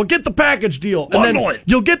were like, well, get the package deal, and then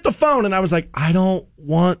you'll get the phone. And I was like, I don't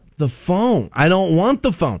want the phone. I don't want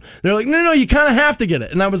the phone. They're like, no, you kind of have to get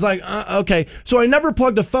it. And I was like, okay. So I never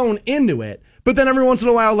plugged a phone into it. But then every once in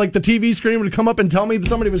a while, like the TV screen would come up and tell me that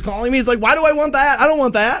somebody was calling me. It's like, why do I want that? I don't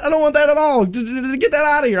want that. I don't want that at all. Get that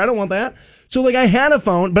out of here. I don't want that. So, like, I had a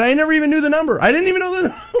phone, but I never even knew the number. I didn't even know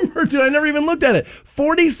the number, dude. I never even looked at it.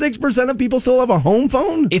 46% of people still have a home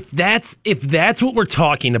phone? If that's what we're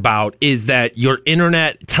talking about, is that your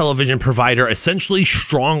internet television provider essentially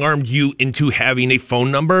strong-armed you into having a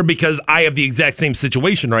phone number? Because I have the exact same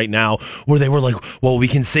situation right now where they were like, well, we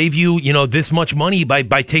can save you, this much money by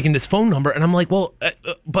taking this phone number. And I'm like, well,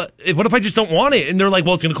 but what if I just don't want it? And they're like,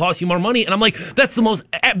 well, it's going to cost you more money. And I'm like, that's the most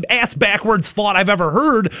ass-backwards thought I've ever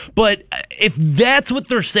heard. But if that's what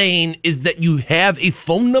they're saying, is that you have a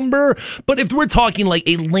phone number, but if we're talking like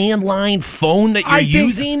a landline phone that you're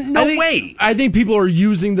using, no way. I think people are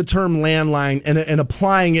using the term landline and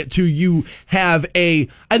applying it to you have a.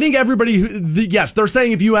 I think everybody, yes, they're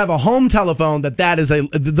saying if you have a home telephone, that is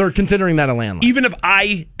they're considering that a landline. Even if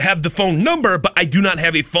I have the phone number, but I do not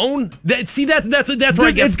have a phone, that's where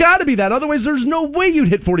I guess it's got to be that. Otherwise, there's no way you'd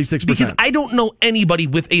hit 46%. Because I don't know anybody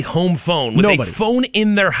with a home phone, with a phone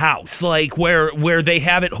in their house, like where they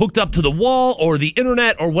have it hooked up to the wall or the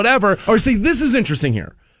internet or whatever. Or see, this is interesting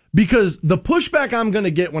here because the pushback I'm going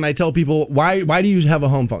to get when I tell people why do you have a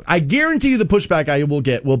home phone? I guarantee you the pushback I will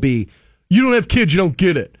get will be, you don't have kids, you don't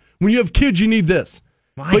get it. When you have kids, you need this.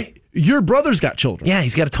 Why? But your brother's got children. Yeah,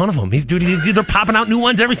 he's got a ton of them. They're popping out new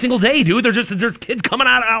ones every single day, dude. There's kids coming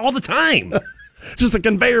out all the time. Just a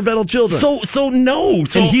conveyor belt of children. So no.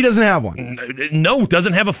 And he doesn't have one. No,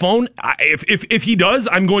 doesn't have a phone. If he does,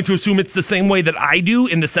 I'm going to assume it's the same way that I do,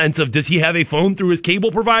 in the sense of, does he have a phone through his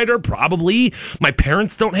cable provider? Probably. My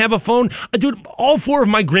parents don't have a phone. Dude, all 4 of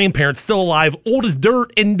my grandparents still alive, old as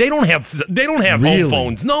dirt, and they don't have Really? home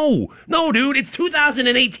phones. No, dude, it's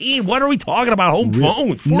 2018. What are we talking about? Home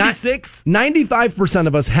phones? 46? 95%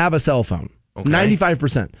 of us have a cell phone. Okay.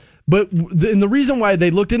 95%. But and the reason why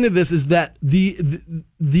they looked into this is that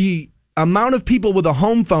the amount of people with a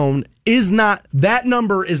home phone that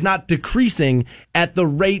number is not decreasing at the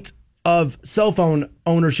rate of cell phone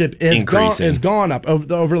ownership is gone up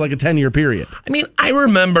over like a 10-year period. I mean, I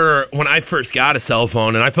remember when I first got a cell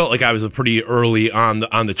phone, and I felt like I was pretty early on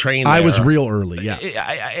the train there. I was real early, yeah.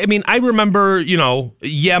 I mean, I remember,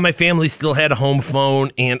 my family still had a home phone,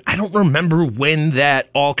 and I don't remember when that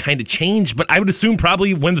all kind of changed, but I would assume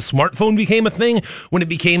probably when the smartphone became a thing, when it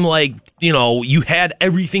became like, you had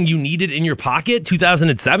everything you needed in your pocket,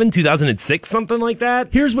 2007, 2006, something like that.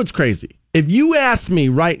 Here's what's crazy. If you ask me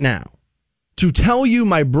right now to tell you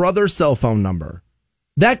my brother's cell phone number,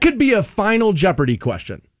 that could be a Final Jeopardy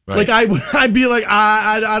question. Right. Like I'd be like,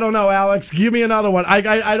 I don't know, Alex. Give me another one. I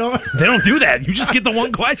don't. They don't do that. You just get the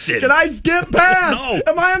one question. Can I skip past? No.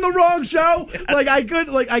 Am I on the wrong show? Yes.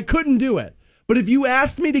 I couldn't do it. But if you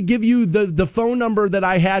asked me to give you the phone number that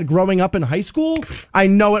I had growing up in high school, I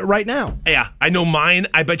know it right now. Yeah, I know mine.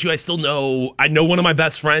 I bet you I know one of my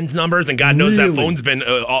best friend's numbers, and God knows that phone's been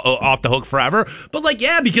off the hook forever. But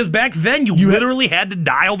because back then you literally had to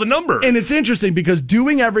dial the numbers. And it's interesting because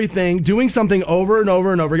doing something over and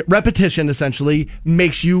over and over, repetition essentially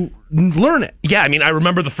makes you learn it. Yeah, I mean, I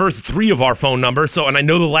remember the first 3 of our phone numbers, and I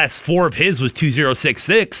know the last 4 of his was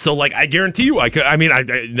 2066. So, I guarantee you, I could. I mean,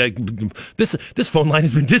 this phone line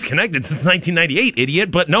has been disconnected since 1998,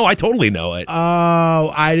 idiot. But no, I totally know it.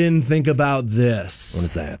 Oh, I didn't think about this. What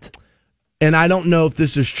is that? And I don't know if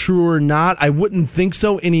this is true or not. I wouldn't think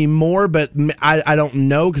so anymore, but I don't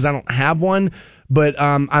know because I don't have one. But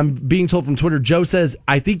I'm being told from Twitter, Joe says,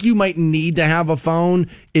 I think you might need to have a phone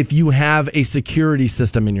if you have a security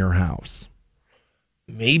system in your house.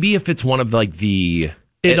 Maybe if it's one of the...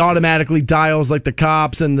 It automatically dials the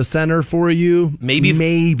cops and the center for you. Maybe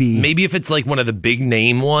if it's one of the big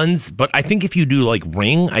name ones. But I think if you do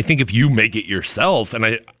Ring, I think if you make it yourself, and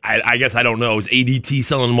I guess I don't know, is ADT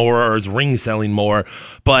selling more or is Ring selling more?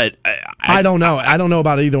 But I don't know. I don't know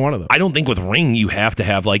about either one of them. I don't think with Ring you have to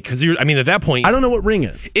have because at that point I don't know what Ring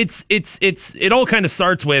is. It all kind of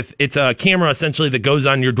starts with it's a camera essentially that goes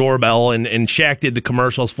on your doorbell, and Shaq did the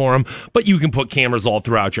commercials for them. But you can put cameras all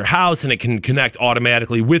throughout your house, and it can connect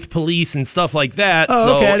automatically with police and stuff like that.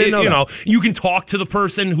 Oh, okay, I didn't know that. You can talk to the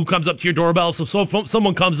person who comes up to your doorbell. So if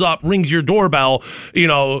someone comes up, rings your doorbell,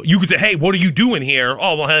 you could say, hey, what are you doing here?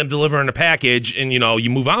 Oh, well, I'm delivering a package, and you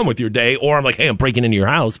move on with your day. Or I'm like, hey, I'm breaking into your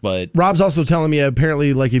house. But Rob's also telling me apparently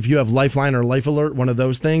if you have Lifeline or Life Alert, one of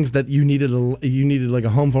those things, that you needed a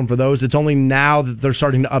home phone for those. It's only now that they're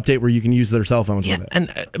starting to update where you can use their cell phones with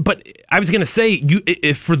it. But I was gonna say,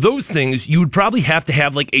 if for those things, you would probably have to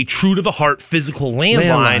have a true to the heart physical landline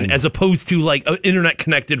as opposed to an internet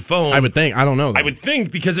connected phone. I would think. I don't know, though. I would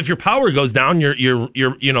think, because if your power goes down,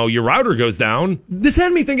 your router goes down. This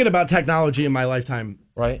had me thinking about technology in my lifetime,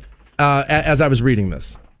 right? As I was reading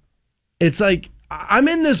this, it's I'm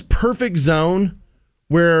in this perfect zone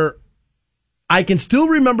where I can still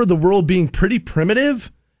remember the world being pretty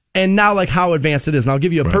primitive, and now how advanced it is. And I'll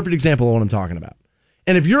give you a perfect example of what I'm talking about.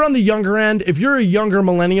 And if you're on the younger end, if you're a younger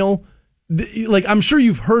millennial, I'm sure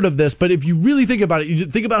you've heard of this, but if you really think about it, you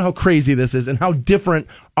think about how crazy this is and how different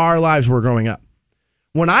our lives were growing up.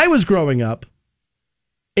 When I was growing up,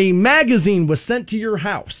 a magazine was sent to your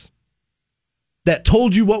house that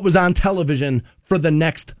told you what was on television for the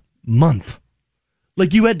next month.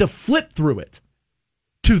 You had to flip through it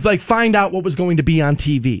to find out what was going to be on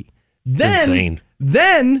TV. Insane.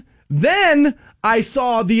 Then I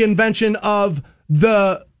saw the invention of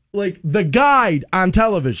the guide on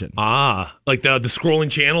television. The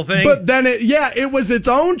scrolling channel thing? But then it was its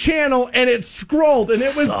own channel, and it scrolled, and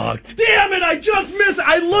it was, Sucked. damn it, I just missed it.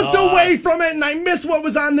 I looked away from it, and I missed what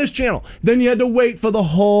was on this channel. Then you had to wait for the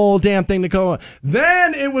whole damn thing to go on.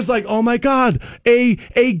 Then it was oh my God,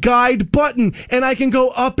 a guide button, and I can go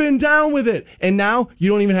up and down with it. And now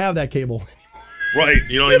you don't even have that cable. Right,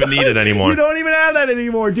 you don't even need it anymore. You don't even have that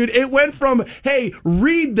anymore, dude. It went from, hey,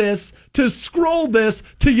 read this, to scroll this,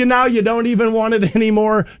 to now you don't even want it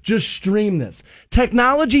anymore. Just stream this.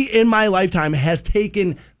 Technology in my lifetime has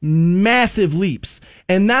taken massive leaps.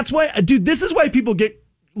 And that's why, dude, this is why people get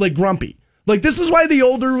grumpy. Like, this is why the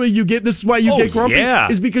older you get, this is why you get grumpy, yeah.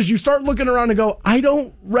 is because you start looking around and go, I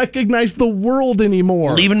don't recognize the world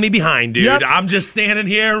anymore. Leaving me behind, dude. Yep. I'm just standing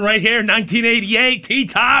here, right here, 1988,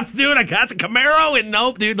 T-tops, dude. I got the Camaro, and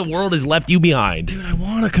nope, dude, the world has left you behind. Dude, I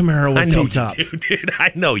want a Camaro with T-tops. Dude,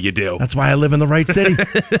 I know you do. That's why I live in the right city.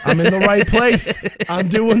 I'm in the right place. I'm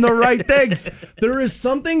doing the right things. There is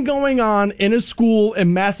something going on in a school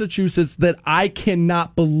in Massachusetts that I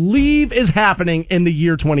cannot believe is happening in the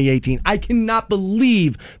year 2018. I cannot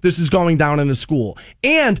believe this is going down in a school.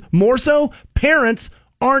 And more so, parents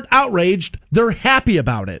aren't outraged. They're happy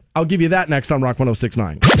about it. I'll give you that next on Rock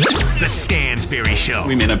 106.9. The Stansberry Show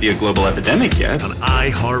We may not be a global epidemic yet. on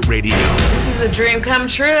iHeartRadio. This is a dream come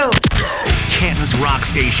true. Canton's Rock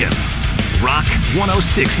Station. Rock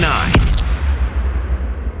 106.9.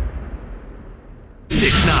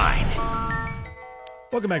 6.9.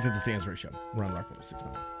 Welcome back to the Stansberry Show. We're on Rock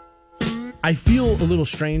 106.9. I feel a little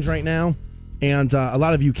strange right now, and a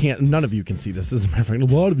lot of you can't. None of you can see this. As a matter of fact, a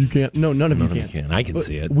lot of you can't. No, none of you can. I can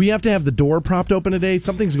see it. We have to have the door propped open today.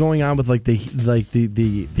 Something's going on with the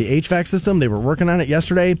HVAC system. They were working on it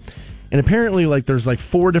yesterday, and apparently there's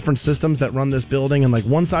 4 different systems that run this building, and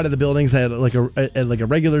one side of the building's at a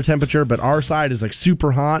regular temperature, but our side is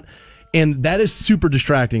super hot. And that is super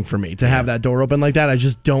distracting for me to have that door open like that. I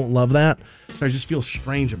just don't love that. So I just feel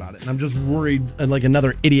strange about it. And I'm just worried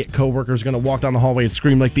another idiot coworker is going to walk down the hallway and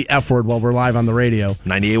scream the F word while we're live on the radio.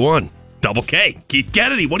 98.1. Double K. Keith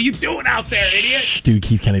Kennedy, what are you doing out there, idiot? Shh, dude,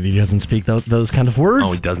 Keith Kennedy doesn't speak those kind of words.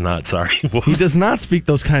 Oh, he does not. Sorry. He does not speak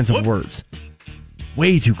those kinds of words.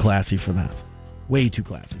 Way too classy for that. Way too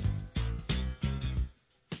classy.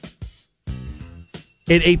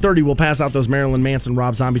 At 8:30, we'll pass out those Marilyn Manson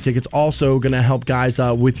Rob Zombie tickets. Also going to help guys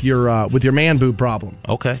with your man boob problem.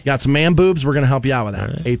 Okay. Got some man boobs? We're going to help you out with that.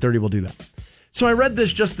 All right. 8:30, we'll do that. So I read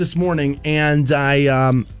this just this morning, and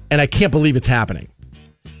I can't believe it's happening.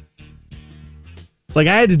 I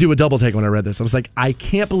had to do a double take when I read this. I was like, I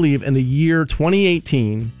can't believe in the year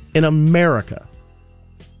 2018 in America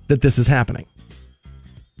that this is happening.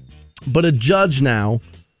 But a judge now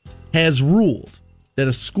has ruled that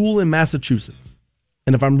a school in Massachusetts,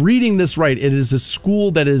 and if I'm reading this right, it is a school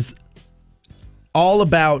that is all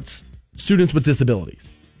about students with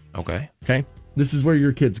disabilities. Okay. Okay? This is where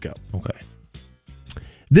your kids go. Okay.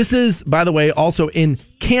 This is, by the way, also in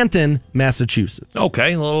Canton, Massachusetts.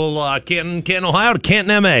 Okay. A little Canton, Ohio to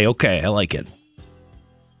Canton, MA. Okay. I like it.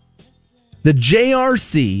 The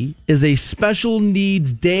JRC is a special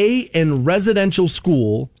needs day and residential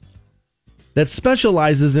school that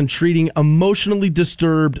specializes in treating emotionally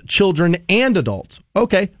disturbed children and adults.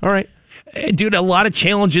 Okay, all right. Hey, dude, a lot of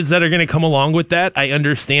challenges that are going to come along with that. I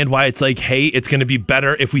understand why it's hey, it's going to be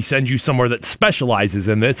better if we send you somewhere that specializes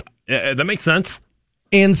in this. That makes sense.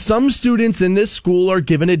 And some students in this school are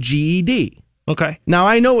given a GED. Okay. Now,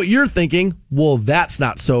 I know what you're thinking. Well, that's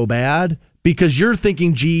not so bad, because you're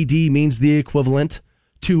thinking GED means the equivalent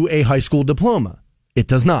to a high school diploma. It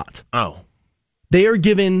does not. Oh. They are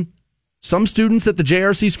given... Some students at the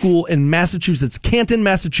JRC school in Massachusetts, Canton,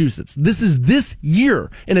 Massachusetts. This is this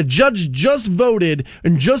year, and a judge just voted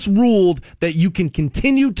and just ruled that you can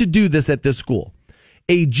continue to do this at this school.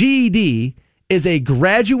 A GED is a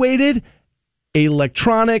graduated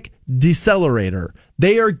electronic decelerator.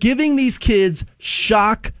 They are giving these kids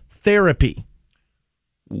shock therapy.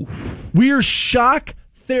 We are shock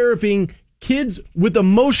therapying kids with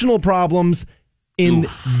emotional problems in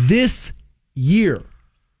this year.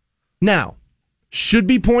 Now, should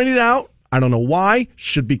be pointed out, I don't know why,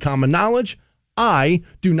 should be common knowledge, I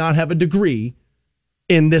do not have a degree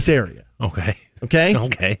in this area. Okay. Okay?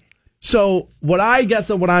 Okay. So what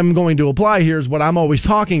I'm going to apply here is what I'm always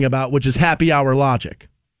talking about, which is happy hour logic.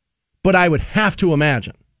 But I would have to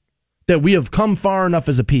imagine that we have come far enough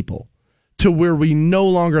as a people to where we no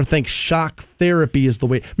longer think shock therapy is the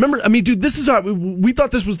way. Remember, dude, this is how we thought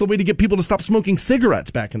this was the way to get people to stop smoking cigarettes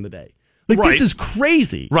back in the day. Right. This is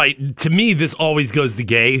crazy. Right. To me, this always goes to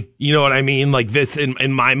gay. You know what I mean? This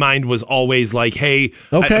in my mind was always hey,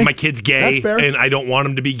 okay. My kid's gay, That's fair. and I don't want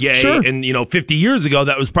him to be gay. Sure. And, 50 years ago,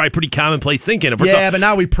 that was probably pretty commonplace thinking. But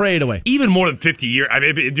now we pray it away. Even more than 50 years.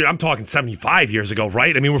 Dude, I'm talking 75 years ago,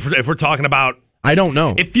 right? If we're talking about... I don't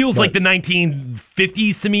know. It feels like the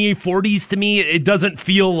 1950s to me, 40s to me. It doesn't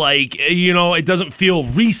feel it doesn't feel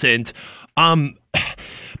recent.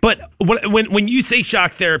 But when you say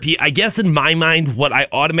shock therapy, I guess in my mind, what I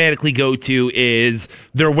automatically go to is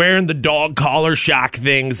they're wearing the dog collar shock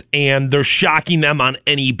things and they're shocking them on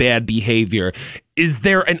any bad behavior. Is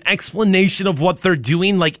there an explanation of what they're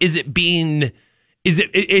doing? Is it being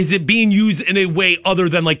used in a way other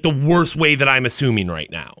than the worst way that I'm assuming right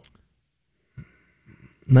now?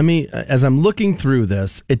 as I'm looking through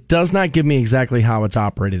this, it does not give me exactly how it's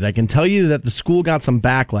operated. I can tell you that the school got some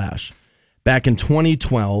backlash back in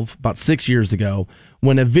 2012, about 6 years ago,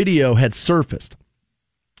 when a video had surfaced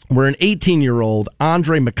where an 18-year-old,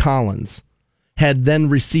 Andre McCollins, had then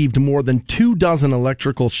received more than 24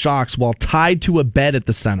 electrical shocks while tied to a bed at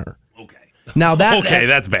the center. Okay. Now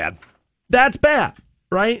that's bad. That's bad,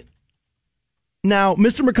 right? Now,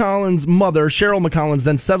 Mr. McCollins' mother, Cheryl McCollins,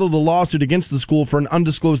 then settled a lawsuit against the school for an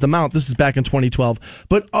undisclosed amount. This is back in 2012.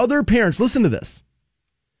 But other parents, listen to this.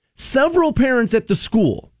 Several parents at the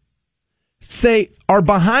school are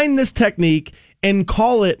behind this technique and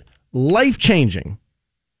call it life-changing.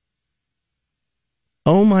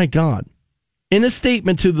 Oh, my God. In a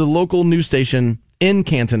statement to the local news station in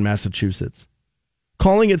Canton, Massachusetts,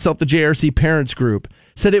 calling itself the JRC Parents Group,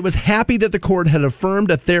 said it was happy that the court had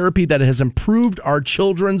affirmed a therapy that has improved our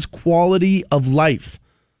children's quality of life.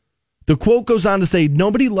 The quote goes on to say,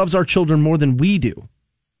 "Nobody loves our children more than we do.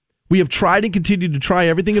 We have tried and continue to try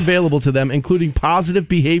everything available to them, including positive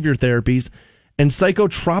behavior therapies and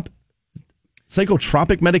psychotropic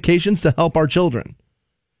medications to help our children.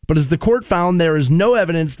 But as the court found, there is no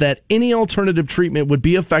evidence that any alternative treatment would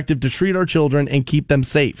be effective to treat our children and keep them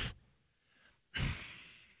safe."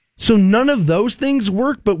 So none of those things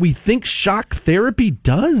work, but we think shock therapy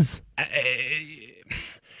does?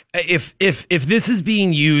 If this is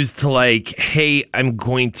being used to like, hey, I'm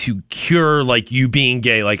going to cure like you being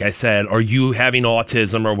gay, like I said, or you having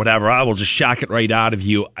autism or whatever, I will just shock it right out of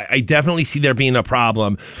you. I definitely see there being a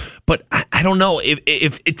problem, but I don't know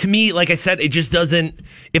if to me, like I said, it just doesn't.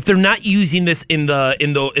 If they're not using this in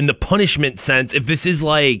the punishment sense, if this is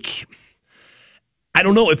like, I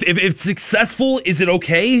don't know, if it's successful, is it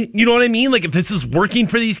okay? You know what I mean? Like, if this is working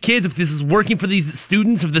for these kids, if this is working for these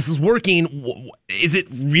students, if this is working, is it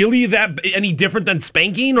really that any different than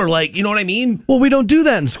spanking? Or, like, you know what I mean? Well, we don't do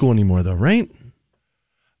that in school anymore, though, right?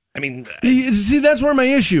 I mean... See, that's where my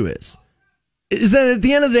issue is that at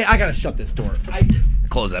the end of the day, I gotta shut this door.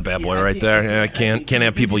 Close that bad boy right there. Yeah, I can't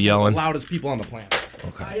have people yelling. The loudest people on the planet.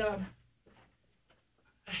 Okay.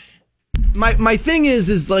 My thing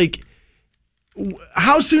is like...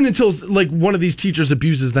 How soon until like one of these teachers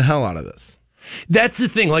abuses the hell out of this? That's the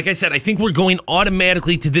thing. Like I said, I think we're going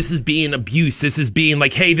automatically to this as being abuse. This is being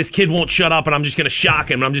like, hey, this kid won't shut up and I'm just going to shock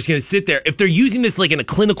him and I'm just going to sit there. If they're using this like in a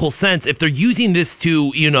clinical sense, if they're using this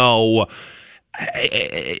to,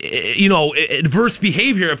 adverse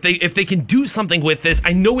behavior, if they can do something with this,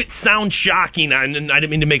 I know it sounds shocking, and I didn't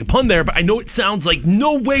mean to make a pun there, but I know it sounds like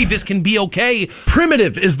no way this can be okay.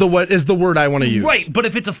 Primitive is the word I want to use. Right, but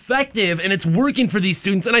if it's effective and it's working for these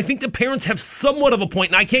students, and I think the parents have somewhat of a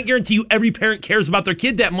point, and I can't guarantee you every parent cares about their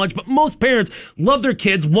kid that much, but most parents love their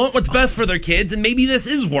kids, want what's best for their kids, and maybe this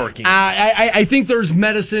is working. I think there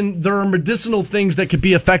are medicinal things that could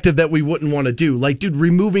be effective that we wouldn't want to do. Like, dude,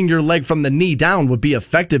 removing your leg from the knee down would be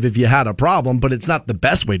effective if you had a problem, but it's not the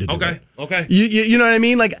best way to do it. Okay. You know what I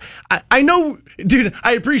mean? Like, I know, dude,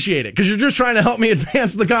 I appreciate it because you're just trying to help me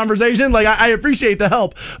advance the conversation. Like, I appreciate the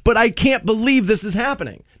help, but I can't believe this is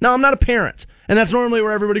happening. Now, I'm not a parent, and that's normally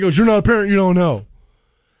where everybody goes, you're not a parent, you don't know.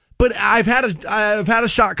 But I've had a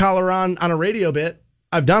shock collar on a radio bit.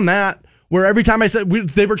 I've done that, where every time I said,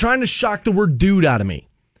 they were trying to shock the word dude out of me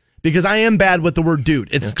because I am bad with the word dude.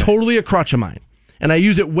 It's totally a crutch of mine. And I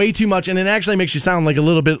use it way too much, and it actually makes you sound like a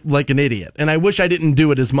little bit like an idiot. And I wish I didn't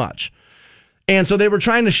do it as much. And so they were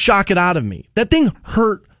trying to shock it out of me. That thing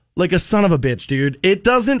hurt like a son of a bitch, dude. It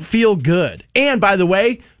doesn't feel good. And by the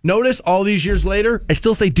way, notice all these years later, I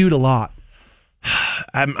still say dude a lot.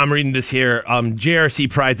 I'm reading this here. JRC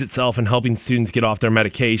prides itself in helping students get off their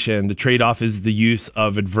medication. The trade-off is the use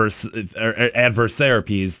of adverse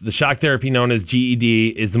therapies. The shock therapy known as GED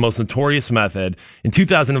is the most notorious method. In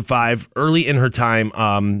 2005, early in her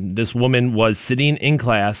time, this woman was sitting in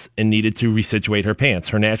class and needed to resituate her pants.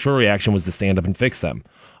 Her natural reaction was to stand up and fix them.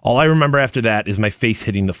 All I remember after that is my face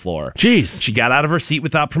hitting the floor. Jeez. She got out of her seat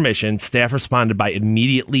without permission. Staff responded by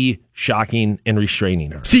immediately shocking and restraining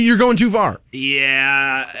her. See, you're going too far.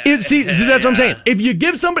 Yeah. See, that's what I'm saying. If you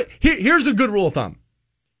give somebody... Here's a good rule of thumb.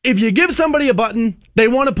 If you give somebody a button, they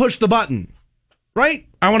want to push the button. Right?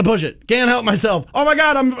 I want to push it. Can't help myself. Oh my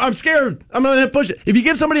God, I'm scared. I'm going to push it. If you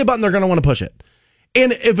give somebody a button, they're going to want to push it.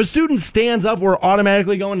 And if a student stands up, we're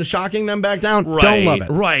automatically going to shocking them back down. Right, don't love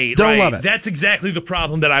it. Don't love it. That's exactly the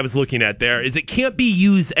problem that I was looking at there, is it can't be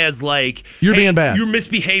used as like, you're being bad. You're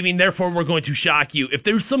misbehaving, therefore we're going to shock you. If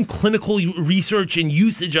there's some clinical research and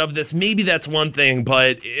usage of this, maybe that's one thing,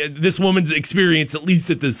 but this woman's experience, at least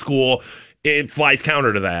at this school, it flies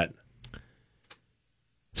counter to that.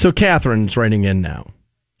 So Catherine's writing in now.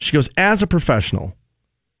 She goes, as a professional,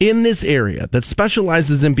 in this area that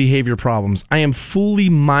specializes in behavior problems. I am fully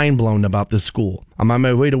mind blown about this school. I'm on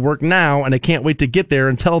my way to work now, and I can't wait to get there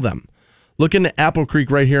and tell them. Look into Apple Creek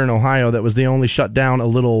right here in Ohio. That was the only shut down a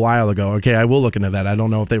little while ago. Okay, I will look into that. I don't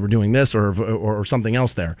know if they were doing this or something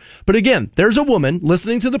else there. But again, there's a woman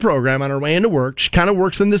listening to the program on her way into work. She kind of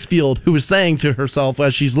works in this field, who is saying to herself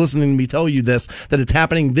as she's listening to me tell you this, that it's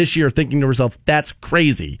happening this year, thinking to herself, that's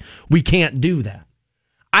crazy. We can't do that.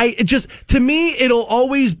 To me, it'll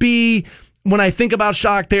always be, when I think about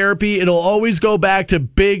shock therapy, it'll always go back to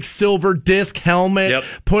big silver disc helmet. Yep.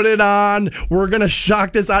 Put it on. We're going to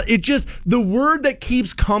shock this out. The word that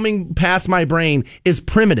keeps coming past my brain is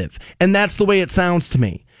primitive. And that's the way it sounds to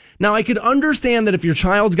me. Now, I could understand that if your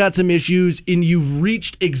child's got some issues and you've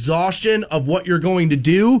reached exhaustion of what you're going to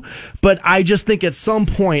do, but I just think at some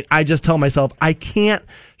point, I just tell myself, I can't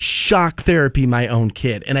shock therapy my own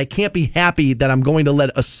kid, and I can't be happy that I'm going to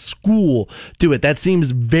let a school do it. That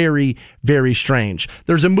seems very, very strange.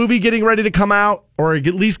 There's a movie getting ready to come out, or at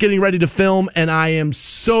least getting ready to film, and I am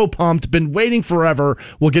so pumped. Been waiting forever.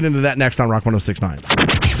 We'll get into that next on Rock 106.9.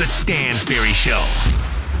 The Stansberry Show.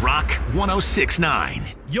 Rock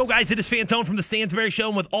 106.9. Yo, guys, it is Fantone from the Stansberry Show,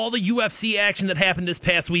 and with all the UFC action that happened this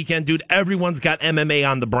past weekend, dude, everyone's got MMA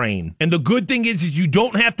on the brain. And the good thing is you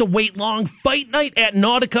don't have to wait long. Fight night at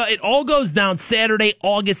Nautica, it all goes down Saturday,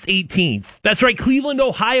 August 18th. That's right, Cleveland,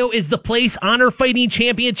 Ohio is the place. Honor Fighting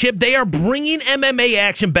Championship. They are bringing MMA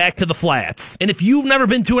action back to the flats. And if you've never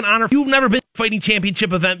been to a Fighting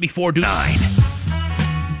Championship event before, dude. 9.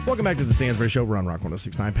 Welcome back to the Stansberry Show. We're on Rock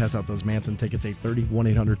 106.9. Pass out those Manson tickets, 830,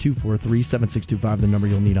 1-800-243-7625, the number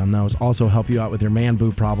you'll need on those. Also help you out with your man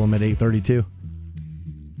boob problem at 832.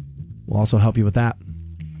 We'll also help you with that.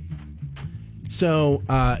 So,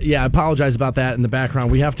 I apologize about that in the background.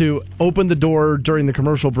 We have to open the door during the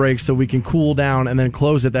commercial break so we can cool down and then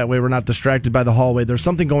close it. That way we're not distracted by the hallway. There's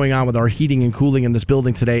something going on with our heating and cooling in this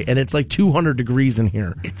building today, and it's like 200 degrees in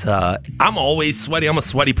here. It's I'm always sweaty. I'm a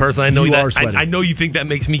sweaty person. I know you that. Are sweaty. I know you think that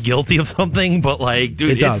makes me guilty of something, but like,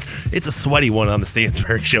 dude, does. It's a sweaty one on the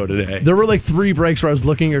Stansberry Show today. There were like 3 breaks where I was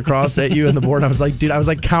looking across at you and the board, and I was like, dude, I was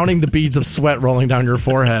like counting the beads of sweat rolling down your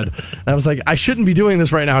forehead. And I was like, I shouldn't be doing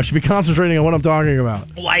this right now. I should be concentrating on what I'm talking about.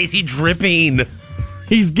 Why is he dripping?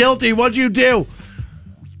 He's guilty. What'd you do?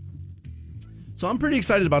 So I'm pretty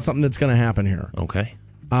excited about something that's going to happen here. Okay.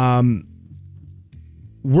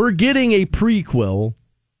 We're getting a prequel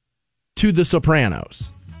to The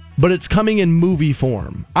Sopranos, but it's coming in movie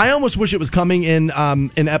form. I almost wish it was coming in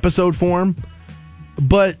episode form,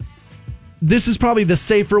 but this is probably the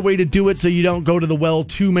safer way to do it so you don't go to the well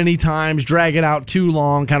too many times, drag it out too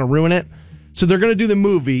long, kind of ruin it. So they're going to do the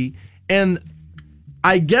movie, and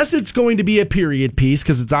I guess it's going to be a period piece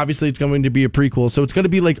because it's going to be a prequel. So it's going to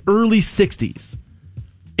be like early 60s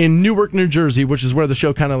in Newark, New Jersey, which is where the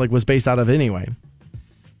show kind of like was based out of anyway.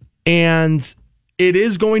 And it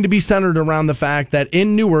is going to be centered around the fact that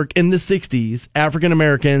in Newark in the 60s, African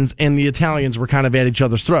Americans and the Italians were kind of at each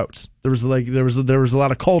other's throats. There was a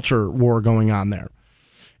lot of culture war going on there.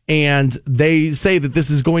 And they say that this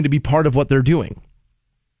is going to be part of what they're doing.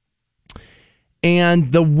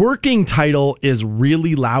 And the working title is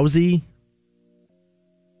really lousy.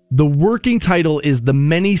 The working title is The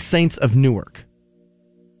Many Saints of Newark,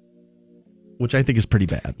 which I think is pretty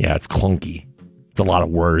bad. Yeah, it's clunky. It's a lot of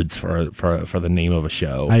words for the name of a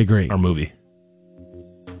show. I agree. Or movie.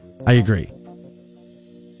 I agree.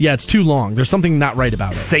 Yeah, it's too long. There's something not right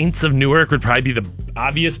about it. Saints of Newark would probably be the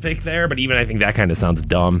obvious pick there, but even I think that kind of sounds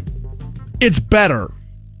dumb. It's better.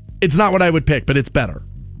 It's not what I would pick, but it's better.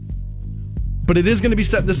 But it is going to be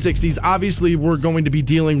set in the 60s. Obviously, we're going to be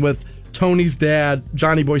dealing with Tony's dad,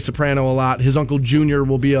 Johnny Boy Soprano, a lot. His uncle Junior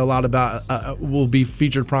will be will be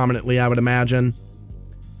featured prominently, I would imagine.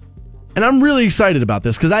 And I'm really excited about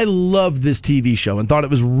this because I love this TV show and thought it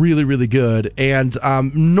was really, really good. And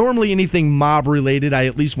normally anything mob related, I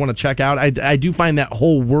at least want to check out. I do find that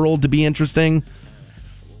whole world to be interesting.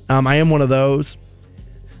 I am one of those.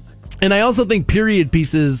 And I also think period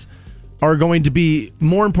pieces are going to be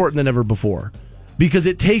more important than ever before because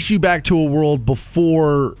it takes you back to a world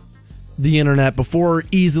before the internet, before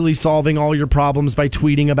easily solving all your problems by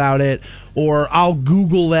tweeting about it, or I'll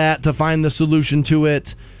Google that to find the solution to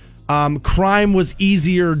it. Crime was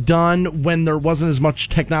easier done when there wasn't as much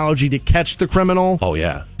technology to catch the criminal. Oh,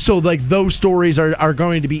 yeah. So, like, those stories are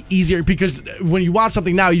going to be easier because when you watch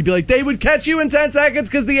something now, you'd be like, they would catch you in 10 seconds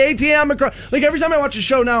because the ATM across... Like, every time I watch a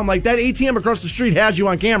show now, I'm like, that ATM across the street has you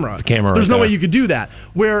on camera. It's a camera There's right no there. way you could do that.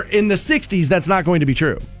 Where in the 60s, that's not going to be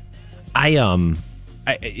true. I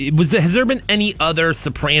Has there been any other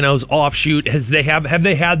Sopranos offshoot? Have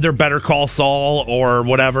they had their Better Call Saul or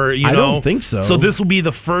whatever? I don't think so. So this will be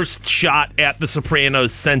the first shot at the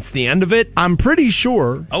Sopranos since the end of it. I'm pretty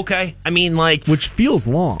sure. Okay, I mean, like, which feels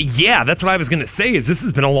long. Yeah, that's what I was gonna say. Is this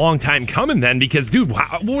has been a long time coming then? Because, dude,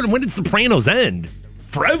 when did Sopranos end?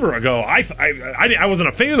 Forever ago. I wasn't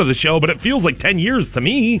a fan of the show, but it feels like 10 years to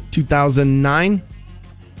me. 2009.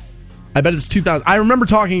 I bet it's 2000. I remember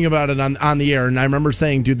talking about it on the air, and I remember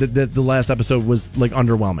saying, dude, that the last episode was like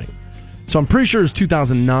underwhelming. So I'm pretty sure it's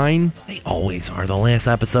 2009. They always are the last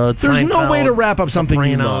episodes. There's Seinfeld, no way to wrap up something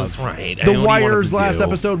Sopranos, you love. right? The Wire's last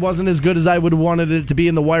episode wasn't as good as I would have wanted it to be,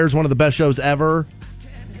 and The Wire's one of the best shows ever.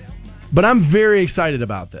 But I'm very excited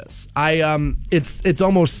about this. It's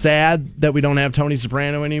almost sad that we don't have Tony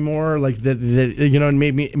Soprano anymore. Like that, and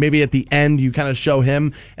maybe at the end you kind of show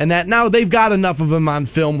him, and that now they've got enough of him on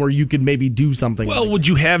film where you could maybe do something. Well, like would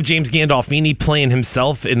you have James Gandolfini playing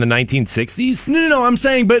himself in the 1960s? No. I'm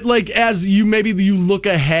saying, but like as you look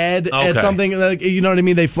ahead at something, like, you know what I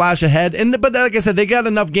mean? They flash ahead, but like I said, they got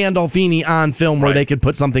enough Gandolfini on film where they could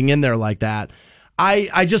put something in there like that.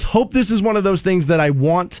 I just hope this is one of those things that I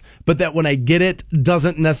want, but that when I get it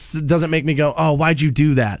doesn't make me go, oh, why'd you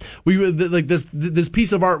do that? We were like this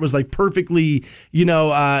piece of art was like perfectly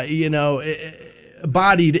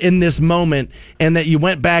bodied in this moment, and that you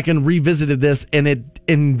went back and revisited this and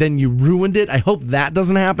then you ruined it. I hope that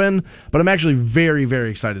doesn't happen, but I'm actually very,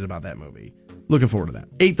 very excited about that movie. Looking forward to that.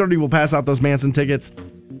 8:30, we'll pass out those Manson tickets.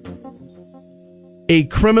 A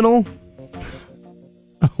criminal.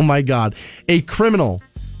 Oh my God. A criminal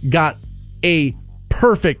got a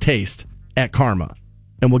perfect taste at karma.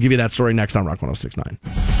 And we'll give you that story next on Rock 106.9.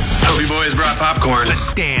 Hope you boys brought popcorn. The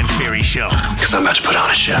Stansberry Show. Because I'm about to put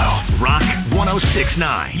on a show. Rock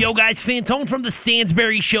 106.9. Yo, guys, Fantone from the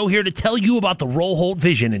Stansberry Show here to tell you about the Roll-Holt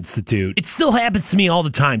Vision Institute. It still happens to me all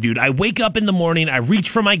the time, dude. I wake up in the morning, I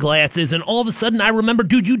reach for my glasses, and all of a sudden I remember,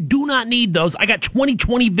 dude, you do not need those. I got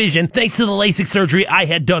 20/20 vision thanks to the LASIK surgery I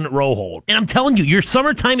had done at Roll-Holt. And I'm telling you, your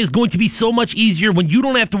summertime is going to be so much easier when you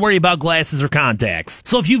don't have to worry about glasses or contacts.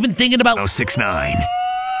 So if you've been thinking about 106.9.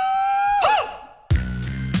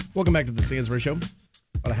 Welcome back to the Stansberry Show.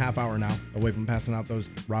 About a half hour now away from passing out those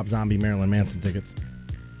Rob Zombie, Marilyn Manson tickets.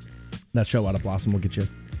 That show out of Blossom will get you.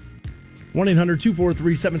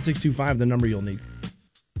 1-800-243-7625, the number you'll need.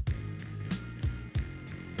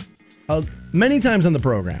 Many times on the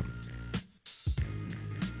program,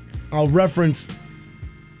 I'll reference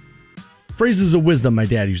phrases of wisdom my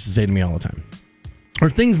dad used to say to me all the time. Or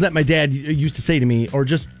things that my dad used to say to me, or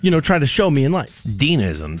just, try to show me in life.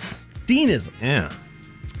 Deanisms. Yeah.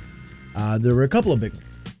 There were a couple of big ones.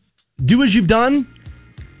 Do as you've done,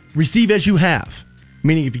 receive as you have.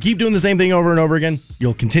 Meaning if you keep doing the same thing over and over again,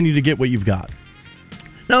 you'll continue to get what you've got.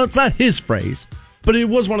 Now, it's not his phrase, but it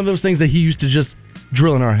was one of those things that he used to just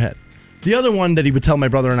drill in our head. The other one that he would tell my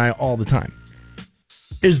brother and I all the time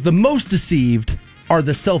is the most deceived are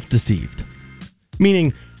the self-deceived.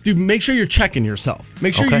 Meaning, dude, make sure you're checking yourself.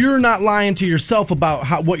 Make sure you're not lying to yourself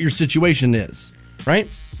about what your situation is, right?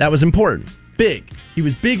 That was important. Big. He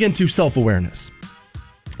was big into self-awareness.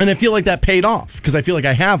 And I feel like that paid off because I feel like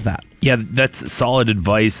I have that. Yeah, that's solid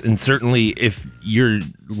advice. And certainly if you're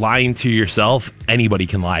lying to yourself, anybody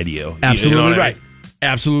can lie to you. Absolutely you know right. I mean?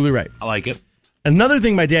 Absolutely right. I like it. Another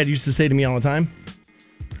thing my dad used to say to me all the time,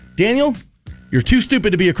 Daniel, you're too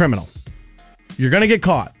stupid to be a criminal. You're going to get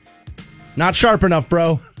caught. Not sharp enough,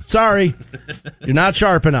 bro. Sorry. You're not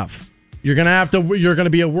sharp enough. You're going to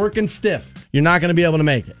be a working stiff. You're not going to be able to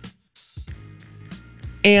make it.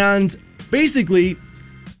 And basically,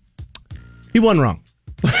 he wasn't wrong.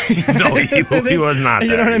 No, he was not.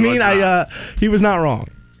 You know what I mean? He was not wrong.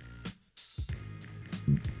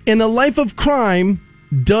 And a life of crime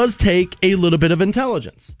does take a little bit of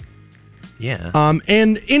intelligence. Yeah.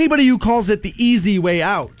 And anybody who calls it the easy way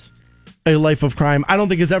out, a life of crime, I don't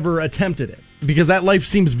think has ever attempted it. Because that life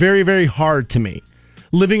seems very, very hard to me.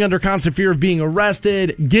 Living under constant fear of being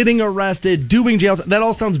arrested, getting arrested, doing jail, that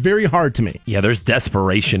all sounds very hard to me. Yeah, there's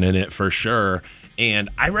desperation in it for sure. And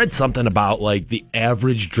I read something about like the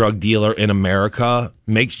average drug dealer in America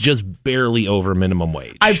makes just barely over minimum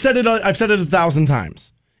wage. I've said it 1,000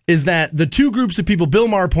 times. Is that the two groups of people? Bill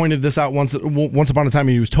Maher pointed this out once upon a time,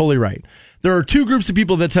 and he was totally right. There are two groups of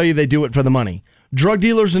people that tell you they do it for the money: drug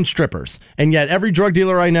dealers and strippers. And yet, every drug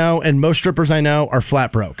dealer I know and most strippers I know are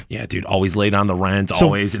flat broke. Yeah, dude, always late on the rent,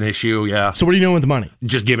 always an issue. Yeah. So what are you doing with the money?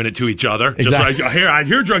 Just giving it to each other. Exactly. Just like,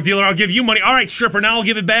 here, drug dealer, I'll give you money. All right, stripper, now I'll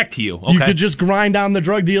give it back to you. Okay. You could just grind down the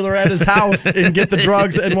drug dealer at his house and get the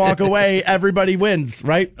drugs and walk away. Everybody wins,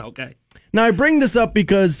 right? Okay. Now, I bring this up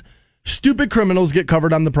because stupid criminals get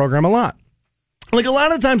covered on the program a lot. Like, a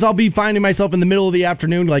lot of times I'll be finding myself in the middle of the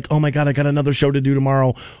afternoon, like, oh my God, I got another show to do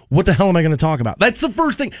tomorrow. What the hell am I going to talk about? That's the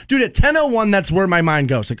first thing. Dude, at 10:01, that's where my mind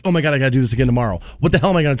goes. Like, oh my God, I got to do this again tomorrow. What the hell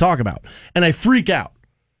am I going to talk about? And I freak out.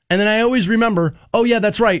 And then I always remember, oh yeah,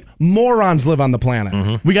 that's right. Morons live on the planet.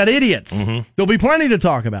 Mm-hmm. We got idiots. Mm-hmm. There'll be plenty to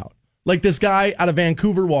talk about. Like this guy out of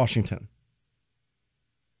Vancouver, Washington,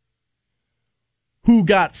 who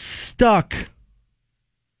got stuck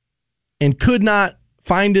and could not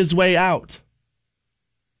find his way out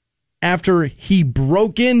after he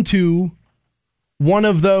broke into one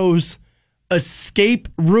of those escape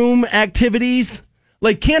room activities.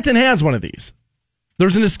 Like, Canton has one of these.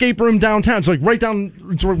 There's an escape room downtown. It's like right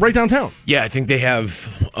downtown. Yeah, I think they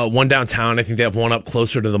have one downtown. I think they have one up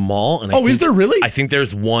closer to the mall. And is there really? I think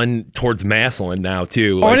there's one towards Massillon now,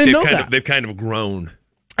 too. I didn't know that. They've kind of grown.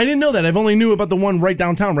 I didn't know that. I've only knew about the one right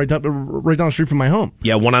downtown, right down the street from my home.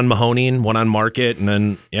 Yeah, one on Mahoney and one on Market, and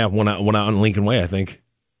then, one out on Lincoln Way, I think.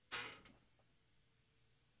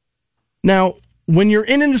 Now, when you're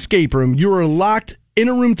in an escape room, you are locked in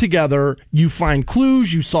a room together. You find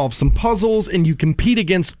clues, you solve some puzzles, and you compete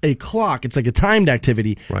against a clock. It's like a timed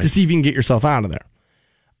activity to see if you can get yourself out of there.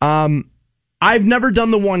 I've never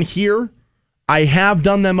done the one here. I have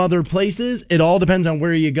done them other places. It all depends on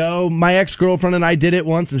where you go. My ex-girlfriend and I did it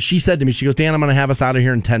once, and she said to me, she goes, Dan, I'm going to have us out of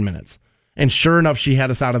here in 10 minutes. And sure enough, she had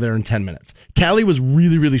us out of there in 10 minutes. Callie was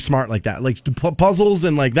really, really smart like that. Like puzzles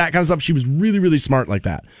and like that kind of stuff. She was really, really smart like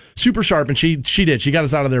that. Super sharp, and she did. She got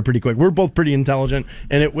us out of there pretty quick. We're both pretty intelligent,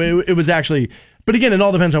 and it was actually, but again, it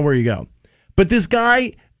all depends on where you go. But this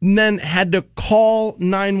guy then had to call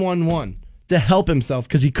 911 to help himself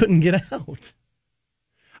because he couldn't get out.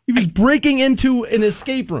 He was breaking into an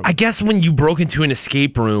escape room. I guess when you broke into an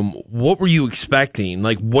escape room, what were you expecting?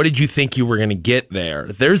 Like, what did you think you were going to get there?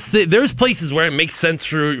 There's places where it makes sense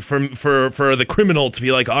for the criminal to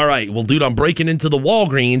be like, all right, well, dude, I'm breaking into the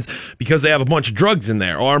Walgreens because they have a bunch of drugs in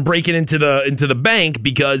there, or I'm breaking into the bank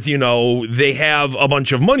because they have a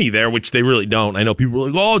bunch of money there, which they really don't. I know people are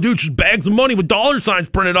like, oh, dude, just bags of money with dollar signs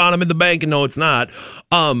printed on them in the bank, and no, it's not.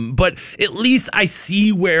 But at least I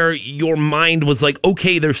see where your mind was like,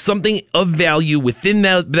 okay, there's something of value within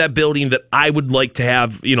that building that I would like to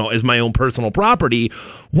have, as my own personal property.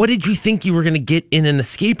 What did you think you were going to get in an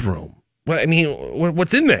escape room?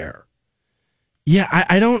 What's in there? Yeah,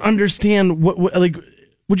 I don't understand.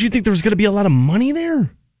 Would you think there was going to be a lot of money there?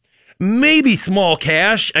 Maybe small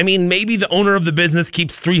cash. I mean, maybe the owner of the business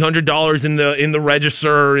keeps $300 in the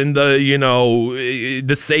register, in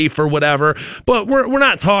the safe or whatever. But we're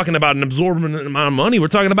not talking about an absorbent amount of money. We're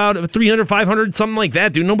talking about $300, $500, something like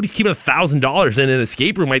that, dude. Nobody's keeping $1,000 in an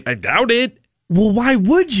escape room. I doubt it. Well, why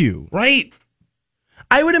would you? Right.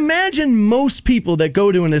 I would imagine most people that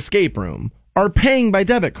go to an escape room are paying by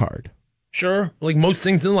debit card. Sure, like most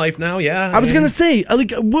things in life now, yeah. I was going to say, I'm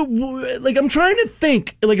trying to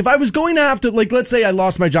think, like, if I was going to have to, like, let's say I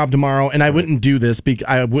lost my job tomorrow, and I wouldn't do this,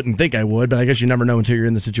 I wouldn't think I would, but I guess you never know until you're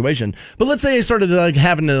in the situation. But let's say I started,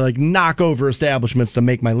 having to, knock over establishments to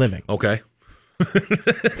make my living. Okay.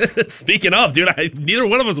 Speaking of, dude, neither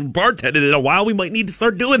one of us have bartended in a while. We might need to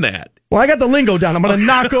start doing that. Well, I got the lingo down. I'm going to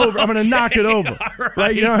knock over. I'm going to knock it over.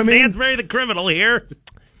 Right? You know what I mean? Stansbury the criminal here.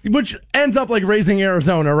 Which ends up like Raising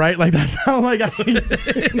Arizona, right? Like that's how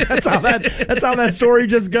that's how that story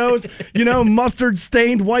just goes. Mustard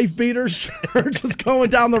stained wife beater shirt just going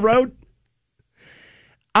down the road.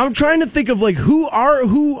 I'm trying to think of who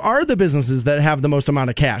are the businesses that have the most amount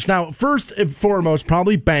of cash. Now, first and foremost,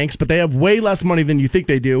 probably banks, but they have way less money than you think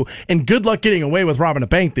they do. And good luck getting away with robbing a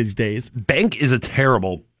bank these days. Bank is a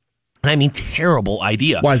terrible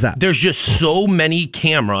idea. Why is that? There's just so many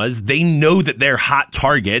cameras. They know that they're hot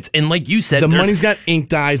targets. And like you said, the money's got ink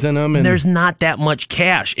dyes in them. And there's not that much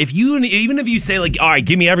cash. Even if you say, all right,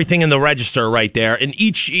 give me everything in the register right there, and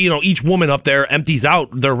each woman up there empties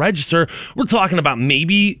out their register, we're talking about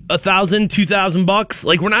maybe $1,000, $2,000.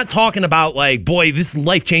 Like, we're not talking about boy, this is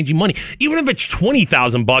life-changing money. Even if it's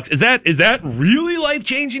 $20,000, is that really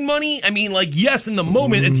life-changing money? I mean, yes, in the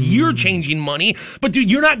moment, it's year-changing money. But dude,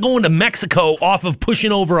 you're not going to Mexico off of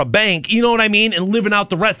pushing over a bank, you know what I mean, and living out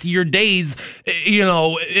the rest of your days,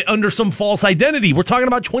 under some false identity. We're talking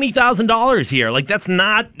about $20,000 here. That's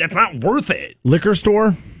not worth it. Liquor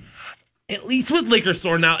store? At least with liquor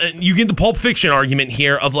store now, and you get the Pulp Fiction argument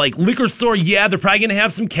here of like liquor store, yeah, they're probably going to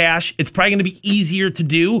have some cash. It's probably going to be easier to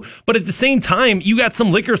do. But at the same time, you got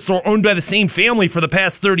some liquor store owned by the same family for the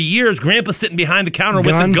past 30 years. Grandpa sitting behind the counter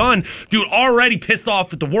with a gun. Dude, already pissed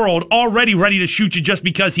off at the world, already ready to shoot you just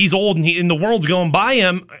because he's old and the world's going by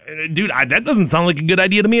him. Dude, that doesn't sound like a good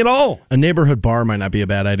idea to me at all. A neighborhood bar might not be a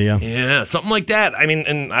bad idea. Yeah, something like that. I mean,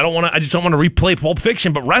 and I just don't want to replay Pulp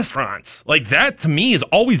Fiction, but restaurants, like that to me has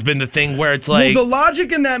always been the thing where it's like... Well, the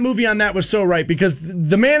logic in that movie on that was so right because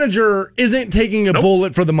the manager isn't taking a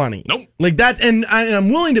bullet for the money. Nope. Like that, and I'm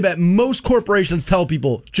willing to bet most corporations tell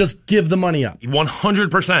people just give the money up.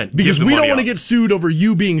 100%. Because we don't want to get sued over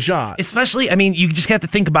you being shot. Especially, I mean, you just have to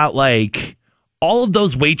think about like all of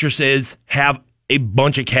those waitresses have a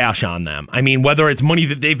bunch of cash on them. I mean, whether it's money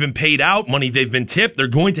that they've been paid out, money they've been tipped, they're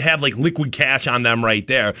going to have like liquid cash on them right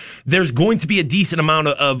there. There's going to be a decent amount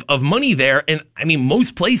of money there. And I mean,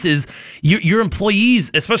 most places, your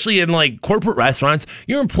employees, especially in like corporate restaurants,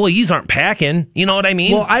 your employees aren't packing. You know what I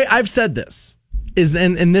mean? Well, I've said this,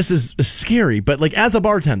 and this is scary, but like as a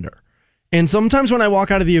bartender, and sometimes when I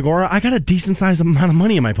walk out of the Agora, I got a decent sized amount of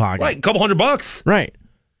money in my pocket. Right, a couple $100. Right.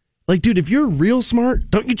 Like, dude, if you're real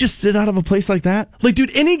smart, don't you just sit out of a place like that? Like,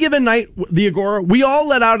 dude, any given night, the Agora, we all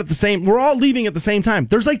let out we're all leaving at the same time.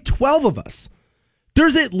 There's like 12 of us.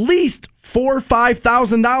 There's at least $4,000 or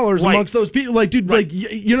 $5,000 amongst those people. Like, dude, like,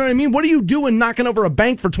 you know what I mean? What are you doing knocking over a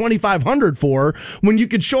bank for $2,500 for when you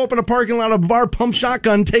could show up in a parking lot of a bar, pump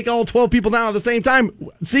shotgun, take all 12 people down at the same time?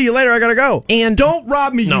 See you later. I gotta go. And don't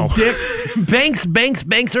rob me, you dicks. Banks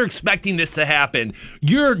are expecting this to happen.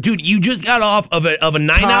 Dude, you just got off of a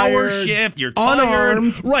 9-hour shift. You're tired.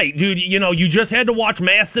 Unarmed. Right, dude. You know, you just had to watch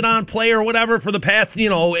Mastodon play or whatever for the past,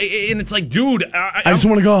 and it's like, dude, I just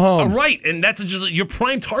want to go home. Right, and that's just your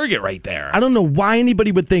prime target right there. I don't know why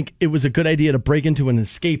anybody would think it was a good idea to break into an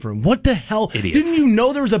escape room. What the hell? Idiots. Didn't you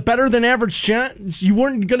know there was a better than average chance you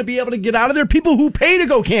weren't going to be able to get out of there? People who pay to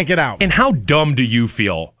go can't get out. And how dumb do you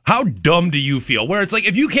feel? How dumb do you feel? Where it's like,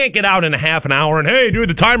 if you can't get out in a half an hour and, hey, dude,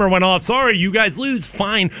 the timer went off. Sorry, you guys lose.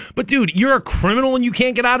 Fine. But, dude, you're a criminal and you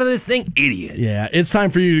can't get out of this thing? Idiot. Yeah, it's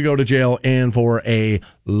time for you to go to jail and for a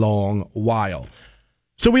long while.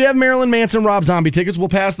 So we have Marilyn Manson Rob Zombie tickets. We'll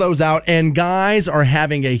pass those out. And guys are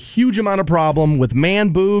having a huge amount of problem with man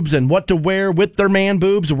boobs and what to wear with their man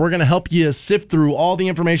boobs. We're going to help you sift through all the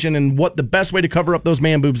information and what the best way to cover up those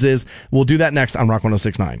man boobs is. We'll do that next on Rock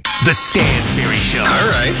 106.9. The Stansberry Show. All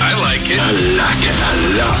right, I like it. I like it a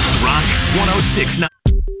lot. Rock 106.9.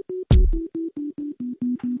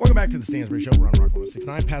 Welcome back to the Stansberry Show. We're on Rock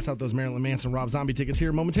 106.9. Pass out those Marilyn Manson Rob Zombie tickets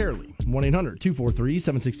here momentarily.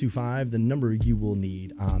 1-800-243-7625, the number you will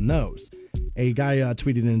need on those. A guy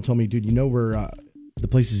tweeted in and told me, dude, you know where the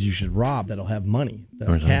places you should rob that'll have money,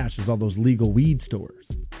 that'll have cash, is all those legal weed stores.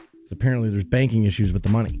 Because apparently there's banking issues with the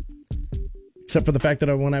money. Except for the fact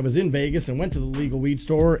that when I was in Vegas and went to the legal weed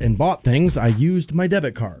store and bought things, I used my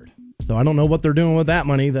debit card. So I don't know what they're doing with that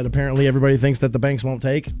money that apparently everybody thinks that the banks won't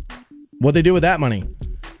take. What they do with that money?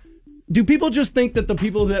 Do people just think that the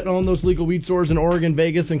people that own those legal weed stores in Oregon,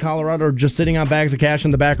 Vegas, and Colorado are just sitting on bags of cash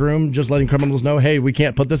in the back room, just letting criminals know, hey, we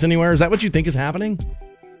can't put this anywhere? Is that what you think is happening?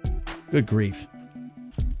 Good grief.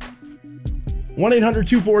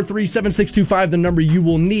 1-800-243-7625, the number you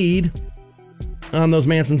will need on those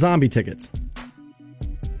Manson Zombie tickets.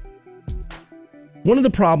 One of the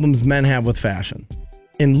problems men have with fashion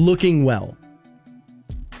and looking well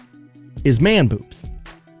is man boobs.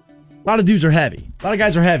 A lot of dudes are heavy. A lot of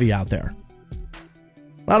guys are heavy out there.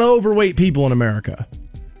 A lot of overweight people in America.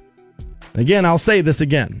 Again, I'll say this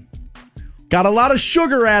again. Got a lot of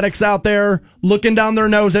sugar addicts out there looking down their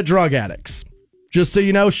nose at drug addicts. Just so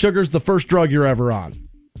you know, sugar's the first drug you're ever on.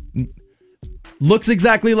 Looks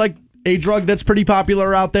exactly like a drug that's pretty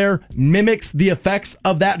popular out there. Mimics the effects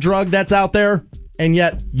of that drug that's out there. And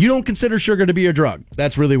yet, you don't consider sugar to be a drug.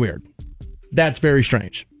 That's really weird. That's very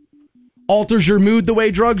strange. Alters your mood the way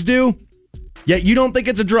drugs do, yet you don't think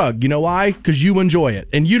it's a drug. You know why? Because you enjoy it.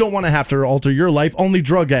 And you don't want to have to alter your life. Only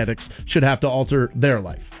drug addicts should have to alter their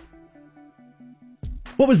life.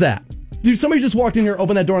 What was that? Dude, somebody just walked in here,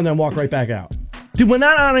 opened that door, and then walked right back out. Dude, when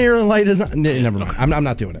that on-air light is on... Never mind. I'm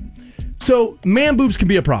not doing it. So, man boobs can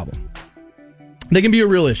be a problem. They can be a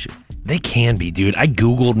real issue. They can be, dude. I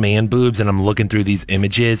Googled man boobs, and I'm looking through these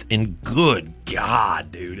images, and good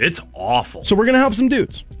God, dude, it's awful. So we're going to help some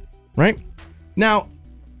dudes. Right? Now,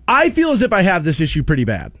 I feel as if I have this issue pretty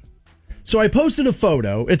bad. So I posted a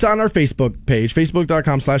photo. It's on our Facebook page,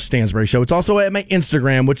 facebook.com/Stansberry Show. It's also at my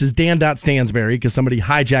Instagram, which is dan.stansberry, because somebody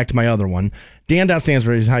hijacked my other one.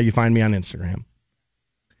 Dan.stansberry is how you find me on Instagram.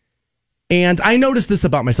 And I notice this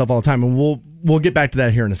about myself all the time, and we'll get back to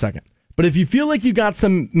that here in a second. But if you feel like you got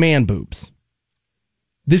some man boobs,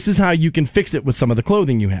 this is how you can fix it with some of the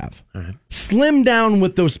clothing you have. Right. Slim down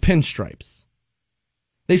with those pinstripes.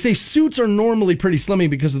 They say suits are normally pretty slimmy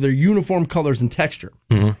because of their uniform colors and texture.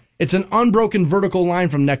 Mm-hmm. It's an unbroken vertical line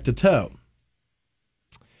from neck to toe.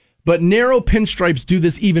 But narrow pinstripes do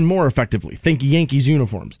this even more effectively. Think Yankees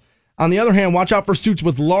uniforms. On the other hand, watch out for suits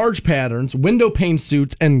with large patterns, window pane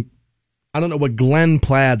suits, and I don't know what Glen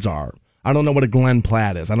plaids are. I don't know what a Glen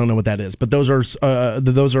plaid is. I don't know what that is. But those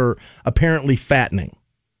are apparently fattening.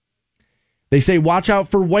 They say watch out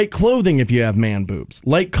for white clothing if you have man boobs.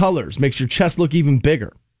 Light colors makes your chest look even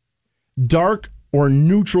bigger. Dark or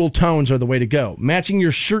neutral tones are the way to go. Matching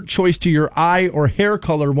your shirt choice to your eye or hair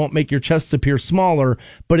color won't make your chest appear smaller,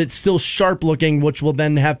 but it's still sharp looking, which will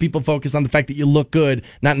then have people focus on the fact that you look good,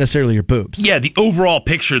 not necessarily your boobs. Yeah, the overall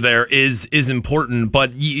picture there is important,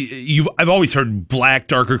 but I've always heard black,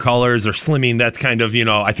 darker colors or slimming. That's kind of,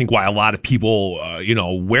 I think why a lot of people,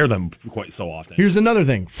 wear them quite so often. Here's another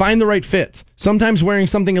thing. Find the right fit. Sometimes wearing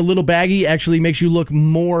something a little baggy actually makes you look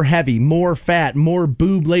more heavy, more fat, more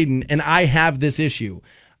boob laden, and I have this issue.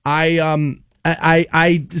 I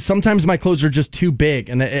sometimes my clothes are just too big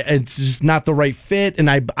and it's just not the right fit, and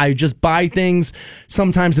I just buy things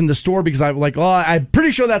sometimes in the store because I'm like, I'm pretty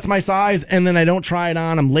sure that's my size, and then I don't try it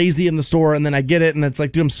on. I'm lazy in the store, and then I get it, and it's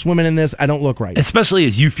like, dude, I'm swimming in this. I don't look right. Especially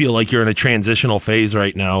as you feel like you're in a transitional phase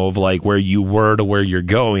right now of like where you were to where you're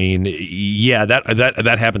going. Yeah,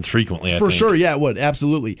 that happens frequently. I think. Sure, yeah, it would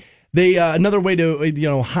absolutely. They another way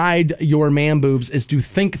to hide your man boobs is to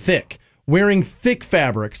think thick. Wearing thick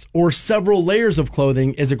fabrics or several layers of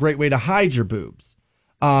clothing is a great way to hide your boobs.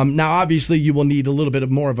 Now, obviously, you will need a little bit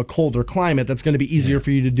more of a colder climate. That's going to be easier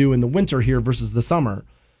for you to do in the winter here versus the summer.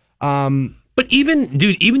 But even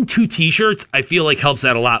 2 T-shirts, I feel like helps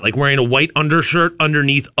that a lot. Like wearing a white undershirt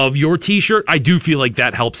underneath of your T-shirt, I do feel like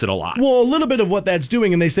that helps it a lot. Well, a little bit of what that's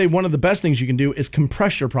doing, and they say one of the best things you can do is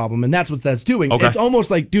compress your problem, and that's what that's doing. Okay. It's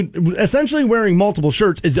almost like, dude, essentially wearing multiple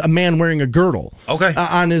shirts is a man wearing a girdle. Okay.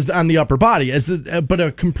 On the upper body. But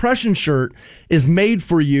a compression shirt is made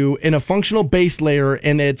for you in a functional base layer,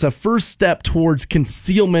 and it's a first step towards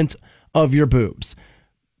concealment of your boobs.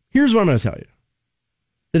 Here's what I'm going to tell you.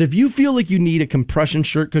 That if you feel like you need a compression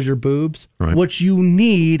shirt because your boobs, right, what you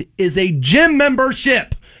need is a gym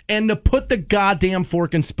membership and to put the goddamn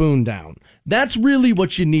fork and spoon down. That's really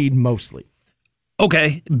what you need mostly.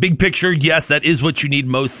 Okay, big picture, yes, that is what you need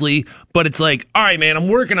mostly, but it's like, all right, man, I'm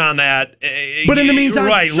working on that. But in the meantime,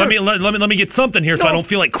 right? Sure. Let me get something here so I don't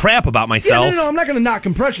feel like crap about myself. Yeah, no, I'm not going to knock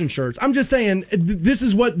compression shirts. I'm just saying this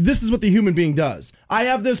is what the human being does. I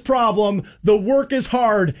have this problem. The work is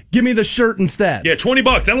hard. Give me the shirt instead. Yeah,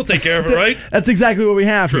 $20. That'll take care of it, right? That's exactly what we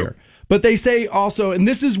have here. But they say also, and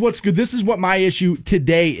this is what's good. This is what my issue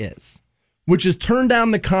today is, which is turn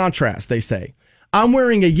down the contrast. They say. I'm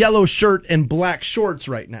wearing a yellow shirt and black shorts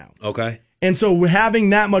right now. Okay. And so having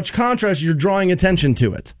that much contrast, you're drawing attention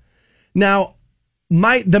to it. Now,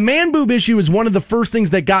 the man boob issue is one of the first things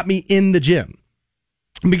that got me in the gym.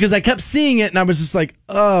 Because I kept seeing it and I was just like,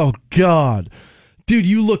 oh, God. Dude,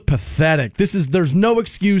 you look pathetic. There's no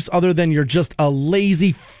excuse other than you're just a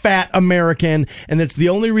lazy, fat American, and that's the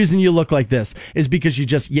only reason you look like this is because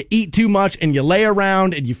you eat too much and you lay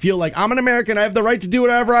around and you feel like I'm an American, I have the right to do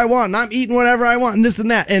whatever I want, and I'm eating whatever I want, and this and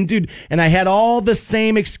that. And dude, and I had all the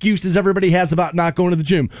same excuses everybody has about not going to the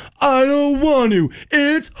gym. I don't want to.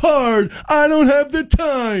 It's hard. I don't have the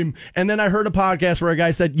time. And then I heard a podcast where a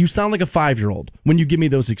guy said, you sound like a 5-year-old when you give me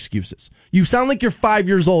those excuses. You sound like you're 5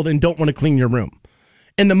 years old and don't want to clean your room.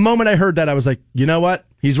 And the moment I heard that, I was like, you know what?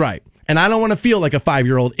 He's right. And I don't want to feel like a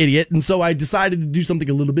 5-year-old idiot. And so I decided to do something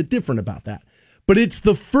a little bit different about that. But it's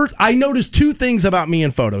the first, I noticed 2 things about me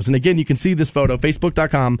in photos. And again, you can see this photo,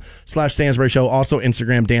 facebook.com/Stansbury Show, also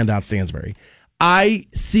Instagram, Dan.Stansbury. I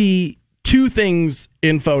see 2 things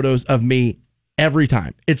in photos of me every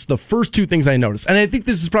time. It's the first 2 things I notice. And I think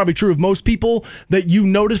this is probably true of most people, that you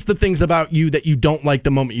notice the things about you that you don't like the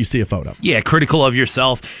moment you see a photo. Yeah, critical of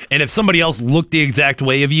yourself. And if somebody else looked the exact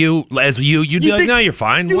way of you as you'd be like, no, you're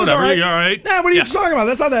fine. Whatever, you're all right. Nah, what are you talking about?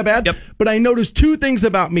 That's not that bad. Yep. But I notice 2 things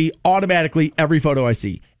about me automatically every photo I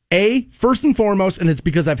see. First and foremost, and it's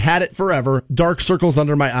because I've had it forever, dark circles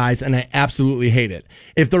under my eyes, and I absolutely hate it.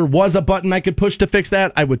 If there was a button I could push to fix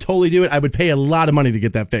that, I would totally do it. I would pay a lot of money to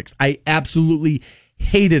get that fixed. I absolutely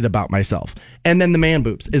hate it about myself. And then the man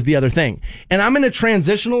boobs is the other thing. And I'm in a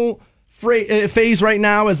transitional phase right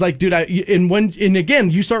now is like, dude, and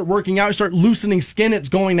again, you start working out, you start loosening skin, it's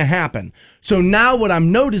going to happen. So now what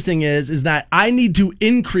I'm noticing is that I need to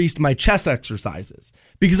increase my chest exercises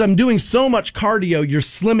because I'm doing so much cardio. You're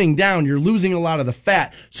slimming down, you're losing a lot of the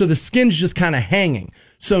fat. So the skin's just kind of hanging.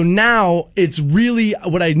 So now it's really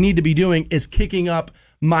what I need to be doing is kicking up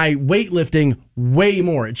my weightlifting way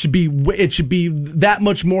more. It should be that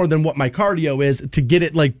much more than what my cardio is to get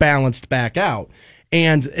it like balanced back out.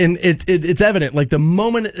 And it's evident. Like the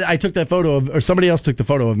moment I took that photo of, or somebody else took the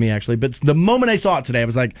photo of me actually, but the moment I saw it today, I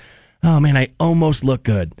was like, oh man, I almost look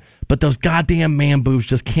good. But those goddamn man boobs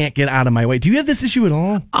just can't get out of my way. Do you have this issue at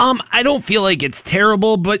all? I don't feel like it's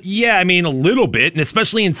terrible, but yeah, I mean, a little bit. And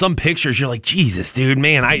especially in some pictures, you're like, Jesus, dude,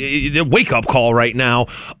 man, the wake up call right now.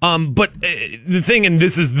 But the thing, and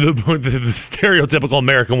this is the stereotypical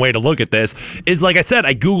American way to look at this, is like I said,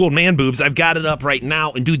 I Googled man boobs. I've got it up right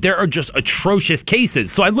now. And dude, there are just atrocious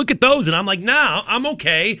cases. So I look at those and I'm like, nah, I'm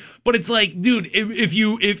okay. But it's like, dude, if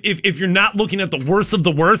you're not looking at the worst of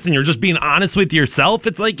the worst and you're just being honest with yourself,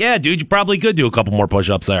 it's like, yeah, dude, you probably could do a couple more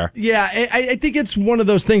push-ups there. Yeah, I think it's one of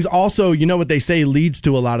those things. Also, you know what they say leads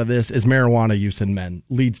to a lot of this is marijuana use in men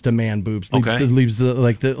leads to man boobs. Leads to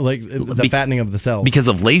the fattening of the cells because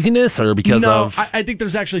of laziness or because of. I think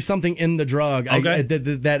there's actually something in the drug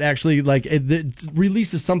that actually it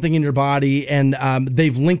releases something in your body, and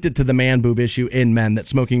they've linked it to the man boob issue in men that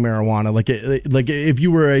smoking marijuana, like if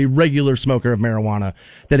you were a regular smoker of marijuana,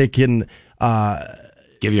 that it can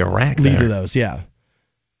give you a rack. Lead to those, yeah.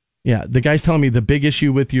 Yeah, the guy's telling me the big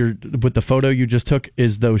issue with the photo you just took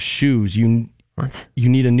is those shoes. You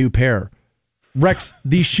need a new pair. Rex,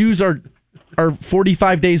 these shoes are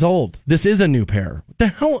 45 days old. This is a new pair. What the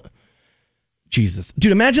hell? Jesus.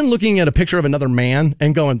 Dude, imagine looking at a picture of another man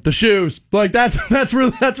and going, the shoes. Like that's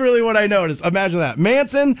really what I noticed. Imagine that.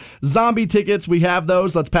 Manson, zombie tickets, we have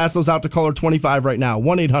those. Let's pass those out to caller 25 right now.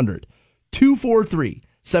 1-800-243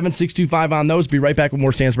 7625 on those. Be right back with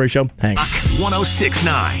more Stansbury Show. Hang on. Rock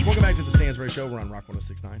 1069. Welcome back to the Stansbury Show. We're on Rock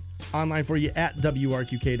 1069. Online for you at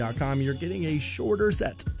WRQK.com. You're getting a shorter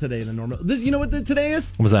set today than normal. This, you know what today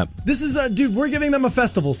is? What was that? This is, dude, we're giving them a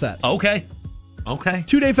festival set. Okay.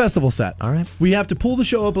 2-day festival set. All right. We have to pull the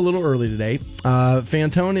show up a little early today.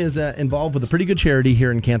 Fantone is involved with a pretty good charity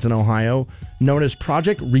here in Canton, Ohio, known as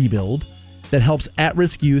Project Rebuild, that helps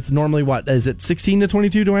at-risk youth. Normally, what is it, 16 to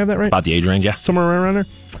 22? Do I have that right? It's about the age range, yeah. Somewhere around there.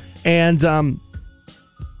 And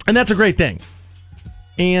that's a great thing.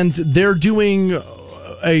 And they're doing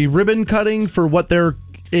a ribbon cutting for what they're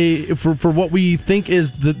for what we think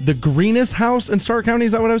is the greenest house in Stark County.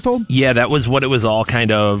 Is that what I was told? Yeah, that was what it was all kind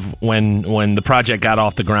of when the project got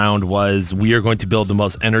off the ground. Was we are going to build the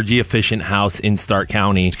most energy efficient house in Stark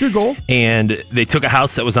County. It's a good goal. And they took a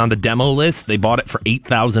house that was on the demo list. They bought it for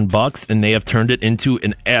 $8,000, and they have turned it into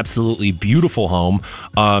an absolutely beautiful home.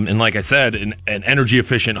 And like I said, an energy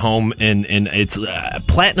efficient home, and it's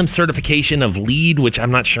platinum certification of LEED, which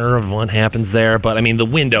I'm not sure of what happens there, but I mean the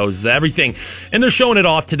windows, everything, and they're showing it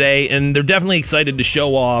off today, and they're definitely excited to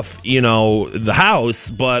show off, the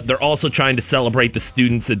house, but they're also trying to celebrate the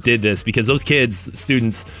students that did this, because those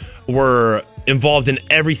students were involved in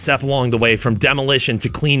every step along the way, from demolition to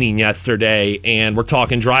cleaning yesterday. And we're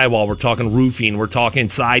talking drywall, we're talking roofing, we're talking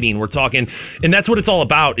siding, and that's what it's all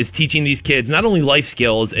about, is teaching these kids not only life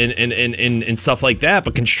skills and stuff like that,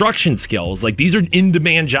 but construction skills. Like, these are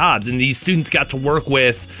in-demand jobs, and these students got to work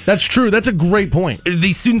with. That's true. That's a great point.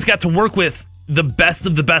 These students got to work with the best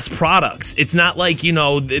of the best products. It's not like,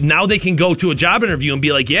 now they can go to a job interview and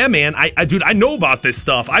be like, yeah, man, I know about this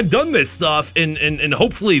stuff. I've done this stuff. And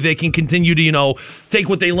hopefully they can continue to, take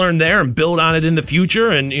what they learned there and build on it in the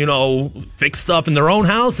future and, fix stuff in their own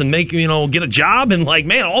house and make, get a job. And like,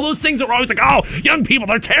 man, all those things that were always like, oh, young people,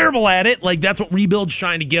 they're terrible at it. Like, that's what Rebuild's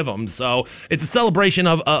trying to give them. So it's a celebration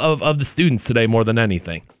of the students today more than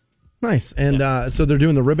anything. Nice. And so they're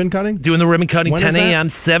doing the ribbon cutting? Doing the ribbon cutting, when 10 a.m.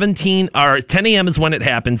 10 a.m. is when it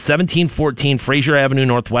happens. 1714 Fraser Avenue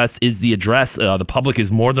Northwest is the address. The public is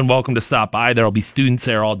more than welcome to stop by. There will be students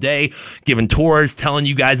there all day giving tours, telling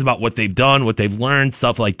you guys about what they've done, what they've learned,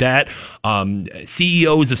 stuff like that.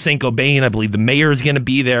 CEOs of St. Gobain, I believe the mayor is going to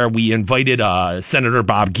be there. We invited Senator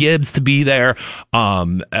Bob Gibbs to be there.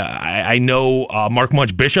 I know Mark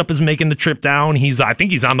Munch Bishop is making the trip down. I think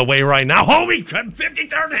he's on the way right now. Homie,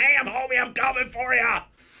 53rd Ham. Homie, I'm coming for you.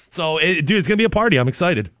 So, dude, it's going to be a party. I'm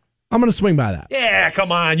excited. I'm going to swing by that. Yeah,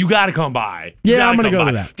 come on. You got to come by. Yeah, I'm going to go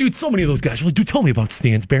to that. Dude, so many of those guys are like, dude, tell me about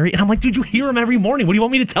Stansbury. And I'm like, dude, you hear him every morning. What do you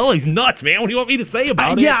want me to tell him? He's nuts, man. What do you want me to say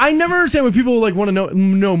about it? Yeah, I never understand when people want to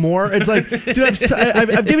know more. It's like, dude,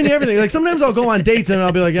 I've given you everything. Like, sometimes I'll go on dates and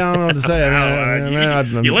I'll be like, I don't know what to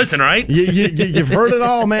say. You listen, right? You've heard it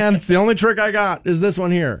all, man. It's the only trick I got is this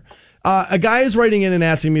one here. A guy is writing in and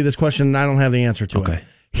asking me this question, and I don't have the answer to it.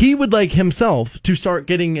 He would like himself to start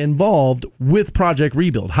getting involved with Project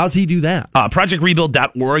Rebuild. How's he do that?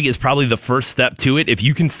 ProjectRebuild.org is probably the first step to it. If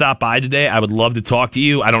you can stop by today, I would love to talk to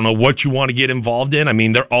you. I don't know what you want to get involved in. I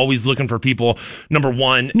mean, they're always looking for people, number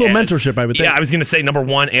one. A little mentorship, I would think. Yeah, I was going to say, number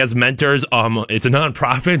one, as mentors. It's a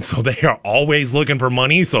nonprofit, so they are always looking for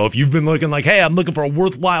money. So if you've been looking like, hey, I'm looking for a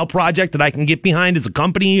worthwhile project that I can get behind as a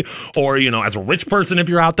company, or, as a rich person, if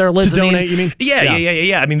you're out there listening. To donate, you mean?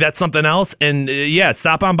 Yeah. I mean, that's something else. And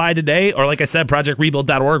stop on by today, or like I said,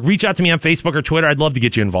 projectrebuild.org. Reach out to me on Facebook or Twitter. I'd love to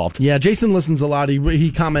get you involved. Yeah, Jason listens a lot.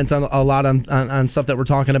 He comments on a lot on stuff that we're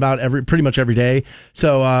talking about pretty much every day.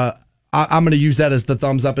 So I'm going to use that as the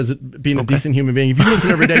thumbs up as being a decent human being. If you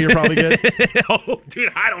listen every day, you're probably good. Oh,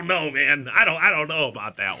 dude, I don't know, man. I don't know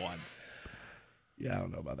about that one. Yeah, I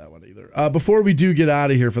don't know about that one either. Before we do get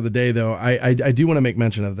out of here for the day, though, I do want to make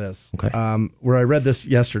mention of this. Okay. Where I read this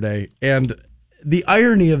yesterday, and the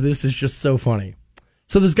irony of this is just so funny.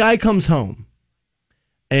 So this guy comes home,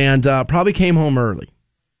 and probably came home early,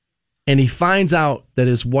 and he finds out that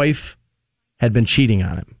his wife had been cheating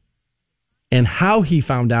on him. And how he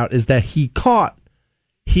found out is that he caught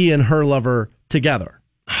he and her lover together.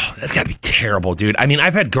 Oh, that's got to be terrible, dude. I mean,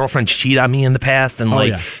 I've had girlfriends cheat on me in the past, and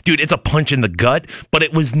dude, it's a punch in the gut, but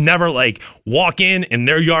it was never like walk in and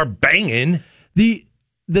there you are banging. The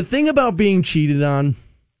thing about being cheated on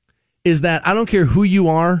is that I don't care who you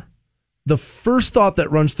are, the first thought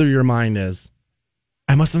that runs through your mind is,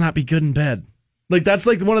 I must not be good in bed. Like, that's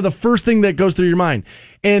like one of the first thing that goes through your mind.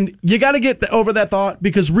 And you got to get over that thought,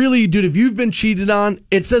 because really, dude, if you've been cheated on,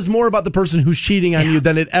 it says more about the person who's cheating on you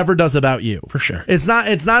than it ever does about you. For sure. It's not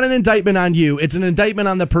an indictment on you. It's an indictment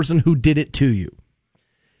on the person who did it to you.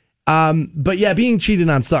 But yeah, being cheated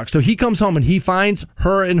on sucks. So he comes home and he finds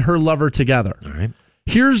her and her lover together. All right.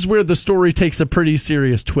 Here's where the story takes a pretty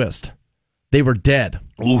serious twist. They were dead.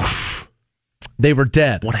 Oof. They were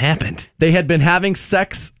dead. What happened? They had been having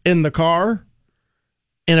sex in the car,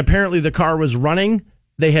 and apparently the car was running.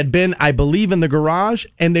 They had been, I believe, in the garage,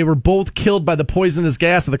 and they were both killed by the poisonous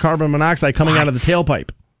gas of the carbon monoxide coming out of the tailpipe.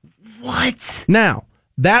 What? Now,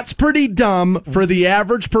 that's pretty dumb for the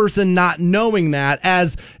average person not knowing that,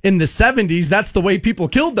 as in the 70s, that's the way people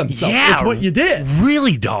killed themselves. Yeah, it's what you did.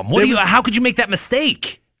 Really dumb. How could you make that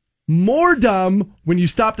mistake? More dumb when you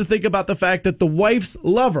stop to think about the fact that the wife's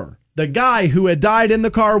lover, the guy who had died in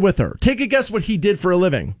the car with her, take a guess what he did for a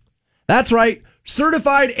living. That's right.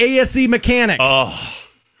 Certified ASE mechanic. Oh,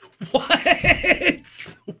 what?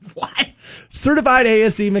 What? Certified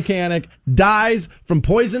ASE mechanic dies from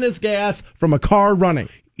poisonous gas from a car running.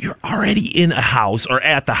 You're already in a house or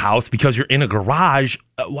at the house because you're in a garage.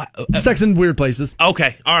 Sex in weird places.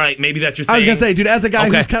 Okay. All right. Maybe that's your thing. I was going to say, dude, as a guy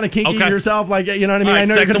who's kind of kinky yourself, like, you know what I mean? Right, I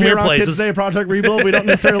know you're sex going to in be weird around places. kids today at Project Rebuild. We don't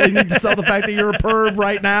necessarily need to sell the fact that you're a perv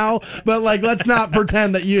right now, but like, let's not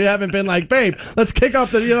pretend that you haven't been like, babe, let's kick up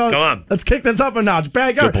the, Come on. let's kick this up a notch.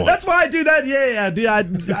 Back up. That's why I do that. Yeah, dude, I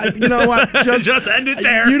you know what? Just end it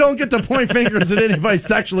there. You don't get to point fingers at anybody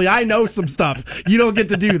sexually. I know some stuff. You don't get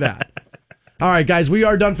to do that. All right, guys, we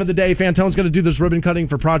are done for the day. Fantone's going to do this ribbon cutting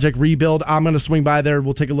for Project Rebuild. I'm going to swing by there.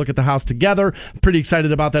 We'll take a look at the house together. Pretty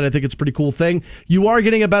excited about that. I think it's a pretty cool thing. You are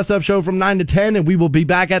getting a Best Of show from 9 to 10, and we will be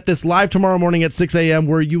back at this live tomorrow morning at 6 a.m.,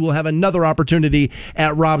 where you will have another opportunity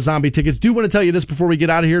at Rob Zombie tickets. Do want to tell you this before we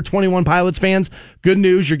get out of here. 21 Pilots fans, good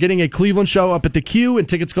news. You're getting a Cleveland show up at the Q, and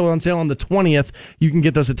tickets go on sale on the 20th. You can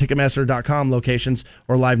get those at Ticketmaster.com locations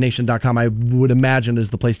or LiveNation.com. I would imagine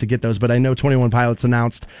is the place to get those, but I know 21 Pilots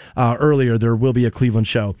announced earlier there will be a Cleveland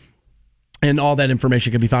show. And all that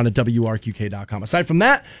information can be found at WRQK.com. Aside from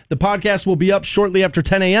that, the podcast will be up shortly after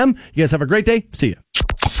 10 a.m. You guys have a great day. See you.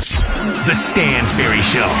 The Stansberry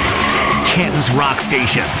Show, Canton's rock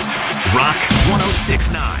station. Rock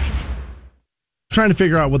 106.9. Trying to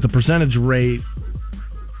figure out what the percentage rate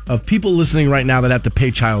of people listening right now that have to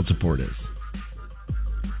pay child support is.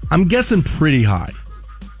 I'm guessing pretty high.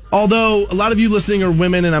 Although a lot of you listening are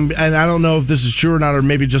women, and I don't know if this is true or not, or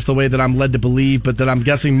maybe just the way that I'm led to believe, but that I'm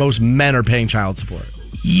guessing most men are paying child support.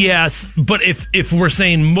 Yes, but if we're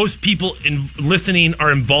saying most people listening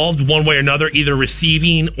are involved one way or another, either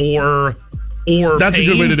receiving or that's paying,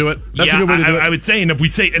 a good way to do it. That's a good way to do it. I would say, and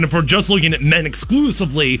if we're just looking at men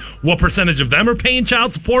exclusively, what percentage of them are paying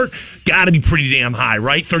child support? Got to be pretty damn high,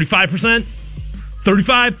 right? 35%,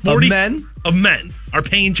 35, 40 of men are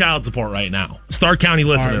paying child support right now. Stark County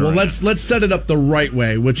listening. All right, well, let's set it up the right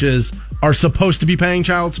way, which is are supposed to be paying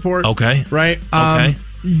child support. Okay. Right? Okay.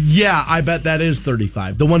 Yeah, I bet that is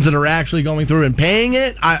 35. The ones that are actually going through and paying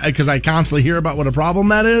it, because I constantly hear about what a problem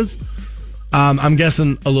that is, I'm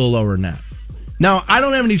guessing a little lower than that. Now, I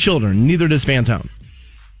don't have any children. Neither does Fantone.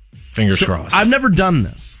 Fingers crossed. I've never done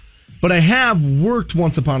this. But I have worked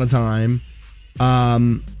once upon a time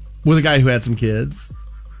with a guy who had some kids.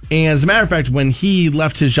 And as a matter of fact, when he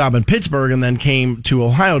left his job in Pittsburgh and then came to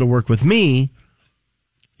Ohio to work with me,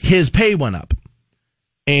 his pay went up.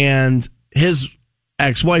 And his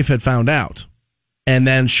ex-wife had found out. And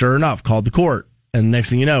then, sure enough, called the court. And next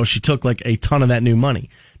thing you know, she took like a ton of that new money.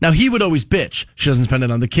 Now, he would always bitch. She doesn't spend it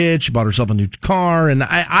on the kid. She bought herself a new car. And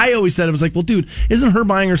I always said, it was like, well, dude, isn't her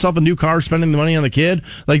buying herself a new car spending the money on the kid?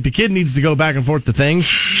 Like, the kid needs to go back and forth to things.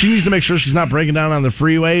 She needs to make sure she's not breaking down on the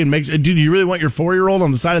freeway. And dude, do you really want your 4-year-old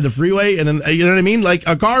on the side of the freeway? And then, you know what I mean? Like,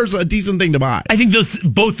 a car's a decent thing to buy. I think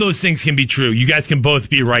both those things can be true. You guys can both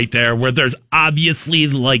be right there, where there's obviously,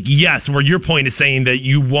 like, yes, where your point is saying that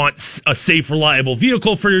you want a safe, reliable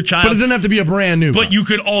vehicle for your child. But it doesn't have to be a brand new But car. you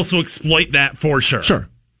could also exploit that for sure. Sure.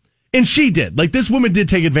 And she did. Like, this woman did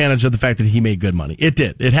take advantage of the fact that he made good money. It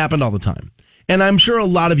did. It happened all the time. And I'm sure a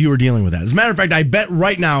lot of you are dealing with that. As a matter of fact, I bet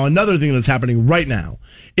right now, another thing that's happening right now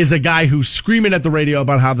is a guy who's screaming at the radio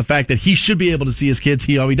about how the fact that he should be able to see his kids,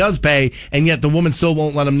 he does pay, and yet the woman still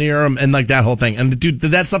won't let him near him, and like that whole thing. And dude,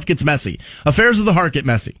 that stuff gets messy. Affairs of the heart get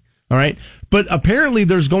messy. All right? But apparently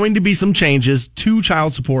there's going to be some changes to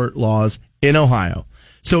child support laws in Ohio.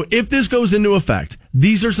 So if this goes into effect,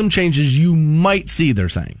 these are some changes you might see, they're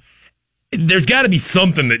saying. There's got to be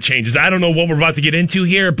something that changes. I don't know what we're about to get into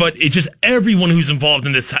here, but it just, everyone who's involved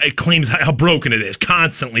in this claims how broken it is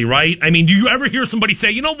constantly, right? I mean, do you ever hear somebody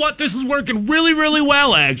say, you know what, this is working really, really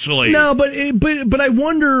well, actually? No, but I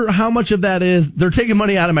wonder how much of that is they're taking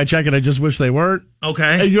money out of my check and I just wish they weren't.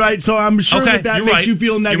 Okay. You're right. So I'm sure that makes right. you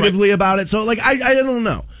feel negatively about it. So, like, I don't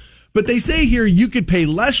know. But they say here you could pay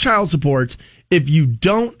less child support if you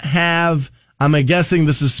don't have... I'm guessing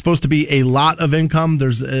this is supposed to be a lot of income.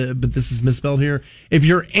 But this is misspelled here. If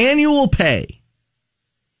your annual pay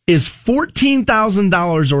is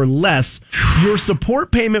 $14,000 or less, your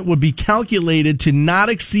support payment would be calculated to not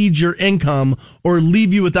exceed your income or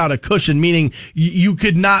leave you without a cushion, meaning you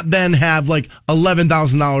could not then have like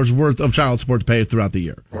 $11,000 worth of child support to pay throughout the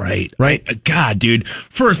year. Right. Right. God, dude.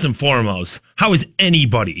 First and foremost, how is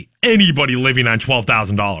anybody living on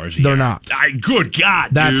 $12,000? They're not. Good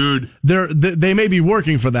God, dude. They may be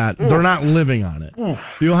working for that. They're not living on it.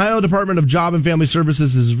 The Ohio Department of Job and Family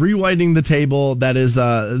Services is rewriting the table that is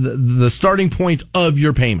the starting point of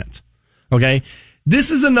your payment. Okay? This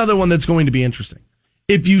is another one that's going to be interesting.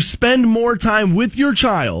 If you spend more time with your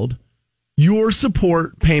child, your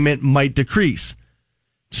support payment might decrease.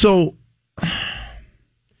 So,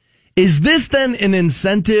 is this then an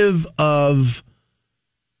incentive of,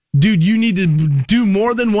 dude, you need to do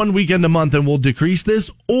more than one weekend a month and we'll decrease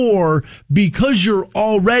this? Or because you're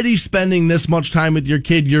already spending this much time with your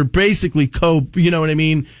kid, you're basically you know what I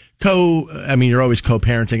mean? You're always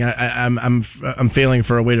co-parenting. I'm failing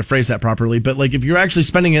for a way to phrase that properly. But like, if you're actually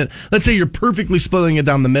spending it, let's say you're perfectly splitting it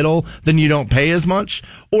down the middle, then you don't pay as much.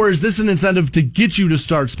 Or is this an incentive to get you to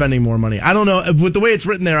start spending more money? I don't know. With the way it's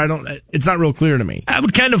written there, it's not real clear to me. I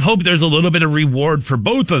would kind of hope there's a little bit of reward for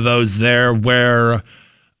both of those there, where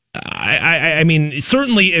I mean,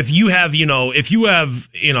 certainly if you have custody,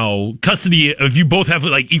 if you both have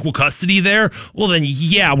like equal custody there, well then,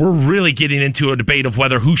 yeah, we're really getting into a debate of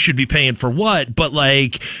whether who should be paying for what. But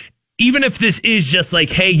like, even if this is just like,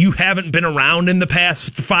 hey, you haven't been around in the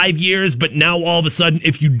past 5 years, but now all of a sudden,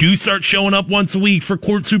 if you do start showing up once a week for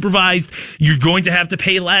court supervised, you're going to have to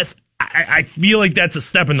pay less. I feel like that's a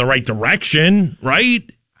step in the right direction, right?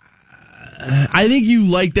 I think you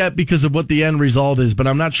like that because of what the end result is, but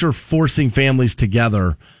I'm not sure forcing families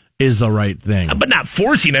together is the right thing. But not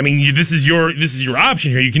forcing. I mean, this is your option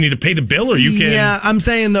here. You can either pay the bill or you can. Yeah, I'm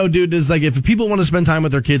saying though, dude, is like if people want to spend time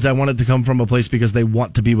with their kids, I want it to come from a place because they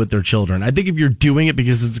want to be with their children. I think if you're doing it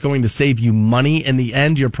because it's going to save you money in the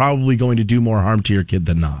end, you're probably going to do more harm to your kid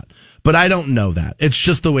than not. But I don't know that. It's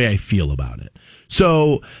just the way I feel about it.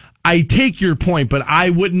 So I take your point, but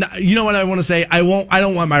I wouldn't. You know what I want to say? I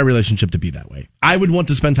don't want my relationship to be that way. I would want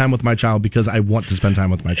to spend time with my child because I want to spend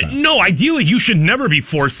time with my child. No, ideally, you should never be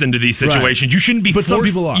forced into these situations. Right. You shouldn't be. But some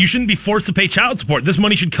people are. You shouldn't be forced to pay child support. This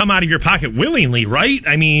money should come out of your pocket willingly, right?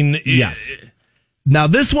 I mean, yes. Now,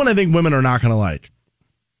 this one I think women are not going to like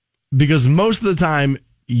because most of the time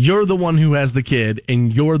you're the one who has the kid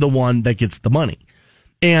and you're the one that gets the money.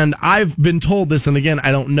 And I've been told this, and again,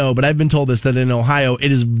 I don't know, but I've been told this, that in Ohio,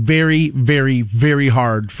 it is very, very, very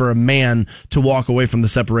hard for a man to walk away from the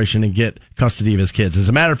separation and get custody of his kids. As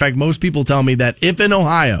a matter of fact, most people tell me that if in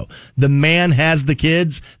Ohio, the man has the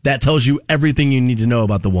kids, that tells you everything you need to know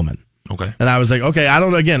about the woman. Okay. And I was like, okay, I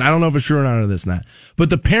don't know if it's true or not or this and that.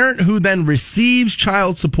 But the parent who then receives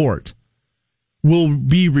child support will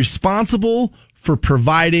be responsible for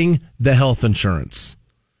providing the health insurance.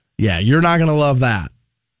 Yeah, you're not going to love that.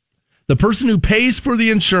 The person who pays for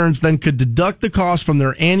the insurance then could deduct the cost from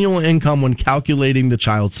their annual income when calculating the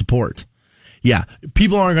child support. Yeah,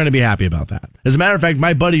 people aren't going to be happy about that. As a matter of fact,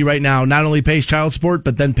 my buddy right now not only pays child support,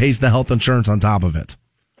 but then pays the health insurance on top of it.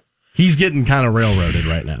 He's getting kind of railroaded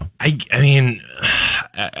right now. I mean,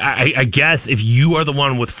 I guess if you are the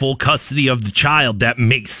one with full custody of the child, that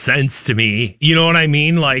makes sense to me. You know what I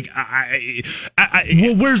mean? Like,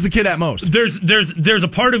 well, where's the kid at most? There's a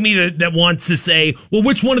part of me that wants to say, well,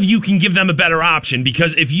 which one of you can give them a better option?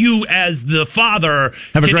 Because if you, as the father,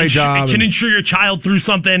 have a great job, can insure your child through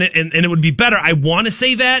something, and it would be better. I want to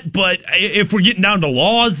say that, but if we're getting down to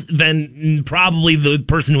laws, then probably the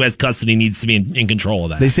person who has custody needs to be in control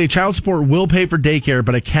of that. They say child support will pay for daycare,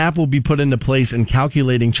 but a cap will be put into place in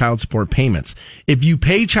calculating child support payments. If you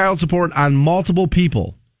pay child support on multiple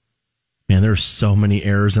people, man, there's so many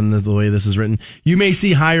errors in the way this is written, you may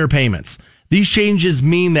see higher payments. These changes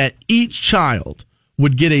mean that each child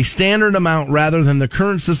would get a standard amount rather than the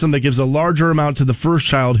current system that gives a larger amount to the first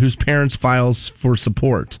child whose parents files for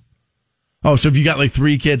support. Oh, so if you got like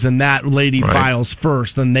 3 kids and that lady files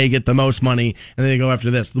first, then they get the most money and they go after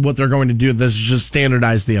this. What they're going to do is just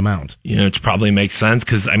standardize the amount. You know, it probably makes sense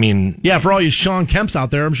because, I mean... Yeah, for all you Sean Kemps out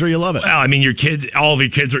there, I'm sure you love it. Well, I mean, all of your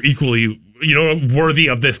kids are equally, worthy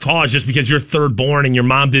of this cause. Just because you're third born and your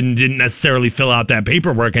mom didn't necessarily fill out that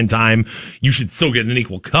paperwork in time, you should still get an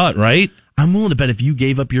equal cut, right? I'm willing to bet if you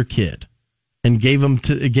gave up your kid and gave it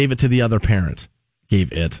to the other parent,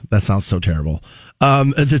 that sounds so terrible,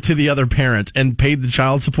 to the other parent and paid the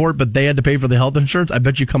child support, but they had to pay for the health insurance, I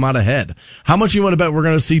bet you come out ahead. How much you want to bet we're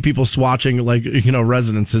going to see people swatching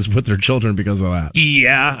residences with their children because of that?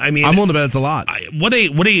 Yeah, I mean, I'm willing to bet it's a lot. What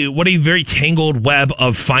a very tangled web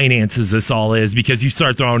of finances this all is, because you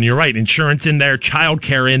start throwing, you're right, insurance in there,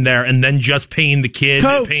 childcare in there, and then just paying the kid,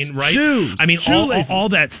 Coats, right? shoes, I mean, all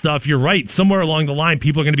that stuff. You're right. Somewhere along the line,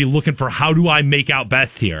 people are going to be looking for, how do I make out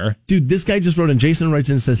best here? Dude, this guy just wrote in. Jason writes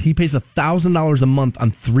in and says he pays $1,000 a month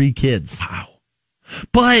on 3 kids. Wow.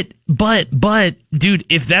 But, dude,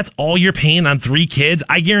 if that's all you're paying on 3 kids,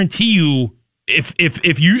 I guarantee you,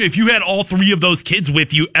 if you had all 3 of those kids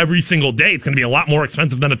with you every single day, it's going to be a lot more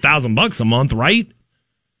expensive than $1,000 a month, right?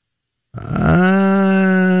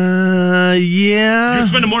 Yeah. You're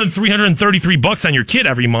spending more than $333 on your kid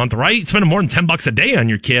every month, right? You're spending more than $10 a day on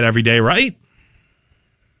your kid every day, right?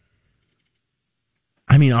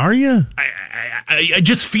 I mean, are you? I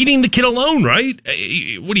just feeding the kid alone, right?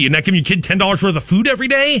 What are you, not giving your kid $10 worth of food every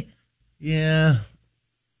day? Yeah.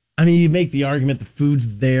 I mean, you make the argument the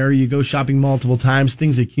food's there. You go shopping multiple times.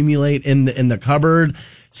 Things accumulate in the cupboard.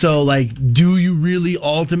 So, do you really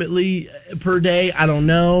ultimately per day? I don't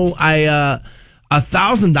know.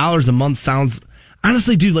 $1,000 a month sounds...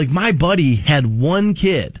 Honestly, dude, my buddy had 1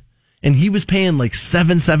 kid. And he was paying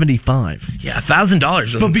 $775. Yeah, $1,000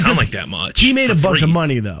 doesn't sound like that much. He made a bunch of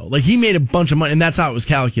money though. He made a bunch of money, and that's how it was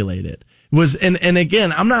calculated. And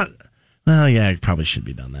again, I'm not. Well, yeah, it probably should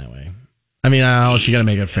be done that way. I mean, how else you gonna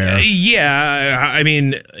make it fair? Yeah, I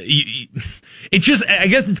mean, it's just, I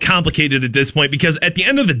guess it's complicated at this point, because at the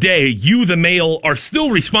end of the day, you, the male, are still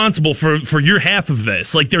responsible for your half of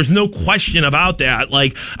this. There's no question about that.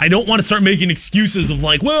 I don't want to start making excuses of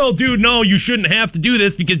well, dude, no, you shouldn't have to do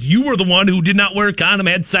this because you were the one who did not wear a condom,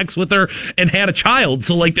 had sex with her, and had a child.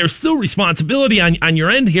 So, there's still responsibility on your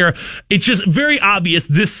end here. It's just very obvious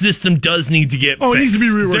this system does need to get fixed. It needs to be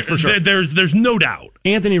reworked for sure. There's no doubt.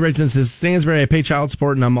 Anthony writes and says, Stansbury, I pay child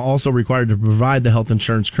support and I'm also required to provide the health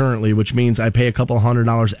insurance currently, which means I pay a couple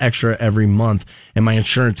 $100 extra every month, and my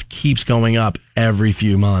insurance keeps going up every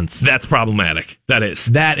few months. That's problematic. That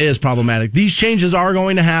is problematic. These changes are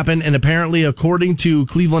going to happen, and apparently, according to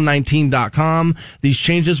Cleveland19.com, these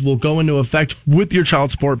changes will go into effect with your child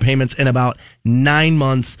support payments in about 9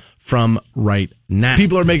 months from right now.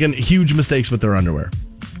 People are making huge mistakes with their underwear.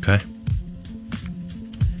 Okay.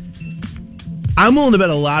 I'm willing to bet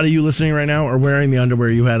a lot of you listening right now are wearing the underwear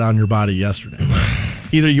you had on your body yesterday.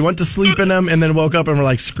 Either you went to sleep in them and then woke up and were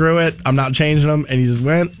like, screw it, I'm not changing them, and you just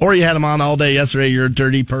went, or you had them on all day yesterday, you're a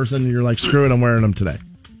dirty person, and you're like, screw it, I'm wearing them today.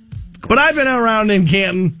 But I've been around in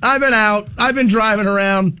Canton. I've been out. I've been driving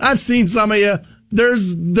around. I've seen some of you.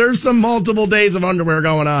 There's some multiple days of underwear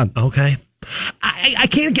going on. Okay. I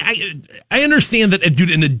understand that, dude,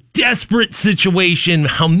 in a desperate situation,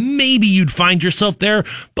 how maybe you'd find yourself there.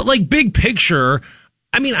 But big picture,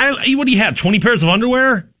 I mean, what do you have? 20 pairs of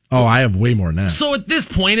underwear? Oh, I have way more than that. So at this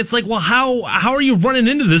point, it's well, how are you running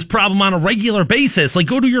into this problem on a regular basis?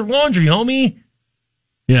 Go do your laundry, homie.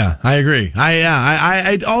 Yeah, I agree.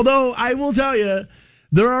 Although I will tell you,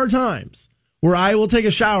 there are times where I will take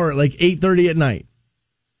a shower at 8:30 at night.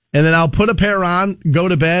 And then I'll put a pair on, go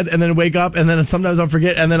to bed, and then wake up, and then sometimes I'll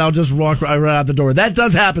forget, and then I'll just walk right out the door. That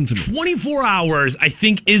does happen to me. 24 hours, I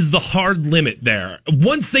think, is the hard limit there.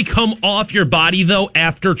 Once they come off your body, though,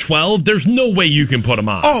 after 12, there's no way you can put them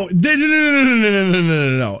on. Oh,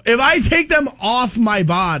 no. If I take them off my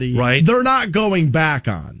body, right, they're not going back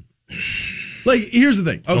on. Like, here's the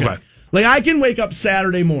thing. Okay. Like, I can wake up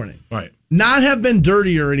Saturday morning. Right. Not have been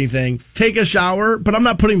dirty or anything, take a shower, but I'm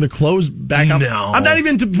not putting the clothes back on. No. I'm not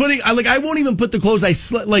even I won't even put the clothes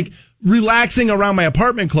relaxing around my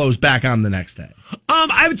apartment clothes back on the next day.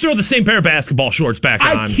 I would throw the same pair of basketball shorts back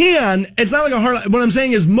on. I can. It's not like a hard. What I'm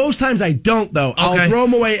saying is most times I don't, though. Okay. I'll throw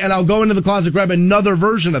them away and I'll go into the closet, grab another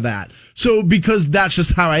version of that. So, because that's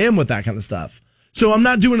just how I am with that kind of stuff. So I'm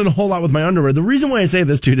not doing it a whole lot with my underwear. The reason why I say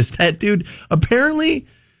this, dude, is that, dude, apparently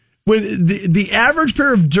when the average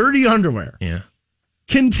pair of dirty underwear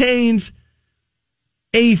contains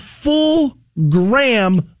a full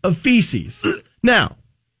gram of feces. Now,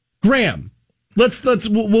 gram.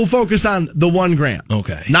 We'll focus on the 1 gram.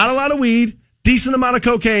 Okay. Not a lot of weed, decent amount of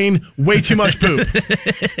cocaine, way too much poop.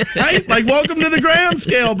 Right? Like, welcome to the gram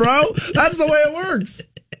scale, bro. That's the way it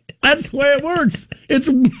works. It's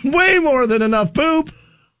way more than enough poop.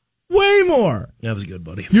 Way more. That was good,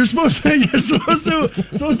 buddy. You're supposed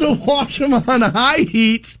to wash them on high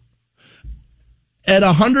heat at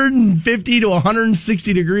 150 to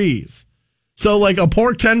 160 degrees. So, like a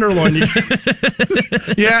pork tenderloin, you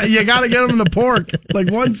got to get them in the pork, like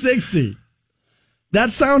 160.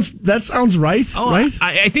 That sounds right, right?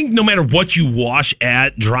 I think no matter what you wash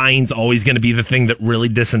at, drying's always going to be the thing that really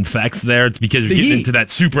disinfects there. It's because you're getting into that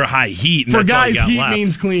super high heat. And for guys, heat left.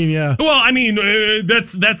 Means clean, yeah. Well, I mean,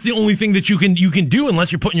 that's the only thing that you can do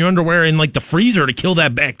unless you're putting your underwear in like the freezer to kill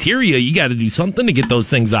that bacteria. You got to do something to get those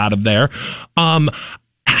things out of there.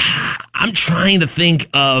 I'm trying to think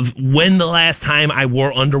of when the last time I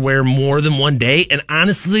wore underwear more than one day, and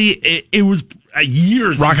honestly, it was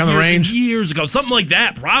years ago, something like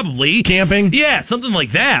that, probably camping. Yeah, something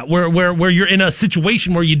like that, where you're in a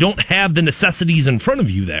situation where you don't have the necessities in front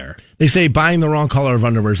of you. There, they say buying the wrong color of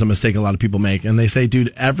underwear is a mistake a lot of people make, and they say,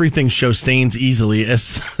 dude, everything shows stains easily,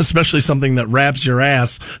 especially something that wraps your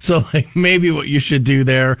ass. So, like, maybe what you should do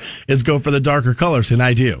there is go for the darker colors, and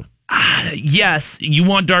I do. Yes, you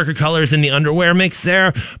want darker colors in the underwear mix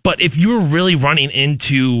there, but if you're really running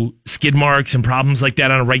into skid marks and problems like that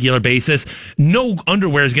on a regular basis, no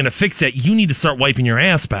underwear is going to fix it. You need to start wiping your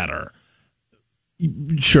ass better.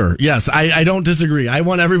 Sure. Yes, I don't disagree. I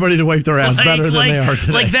want everybody to wipe their ass better than they are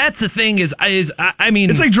today. Like, that's the thing I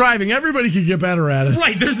mean, it's like driving. Everybody can get better at it.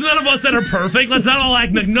 Right. There's none of us that are perfect. Let's not all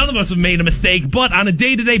act like none of us have made a mistake. But on a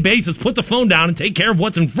day-to-day basis, put the phone down and take care of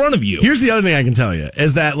what's in front of you. Here's the other thing I can tell you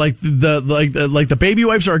is that the baby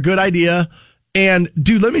wipes are a good idea. And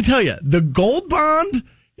dude, let me tell you, the Gold Bond,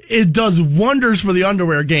 it does wonders for the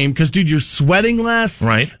underwear game because, dude, you're sweating less,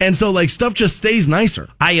 right? And so, like, stuff just stays nicer.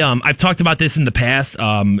 I've talked about this in the past.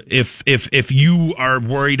 If you are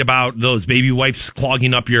worried about those baby wipes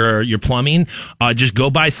clogging up your plumbing, just go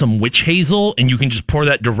buy some witch hazel and you can just pour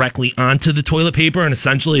that directly onto the toilet paper, and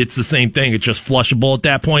essentially it's the same thing. It's just flushable at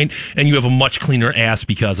that point, and you have a much cleaner ass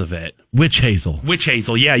because of it. Witch hazel,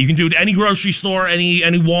 yeah. You can do it at any grocery store, any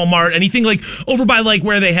Walmart, anything like over by like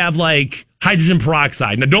where they have like hydrogen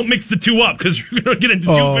peroxide. Now, don't mix the two up because you're going to get into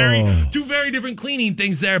two very different cleaning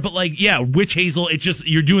things there. But like, yeah, witch hazel, it's just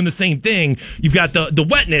you're doing the same thing. You've got the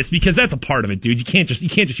wetness because that's a part of it, dude. You can't just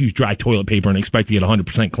use dry toilet paper and expect to get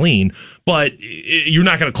 100% clean. But you're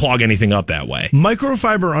not going to clog anything up that way.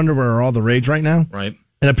 Microfiber underwear are all the rage right now, right?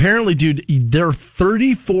 And apparently, dude, they're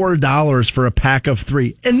 $34 for a pack of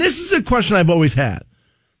 3. And this is a question I've always had.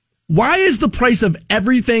 Why is the price of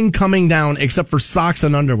everything coming down except for socks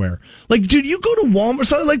and underwear? Like, dude, you go to Walmart.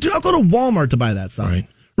 So, like, dude, I'll go to Walmart to buy that stuff.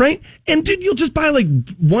 Right? And, dude, you'll just buy, like,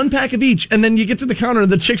 1 pack of each, and then you get to the counter,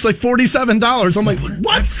 and the chick's like $47. I'm like,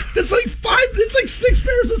 what? It's like 6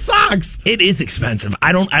 pairs of socks. It is expensive.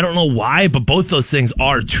 I don't know why, but both those things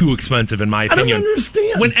are too expensive, in my opinion. I don't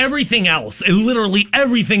understand. When everything else, literally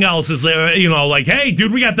everything else is, like, hey,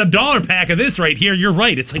 dude, we got the $1 pack of this right here. You're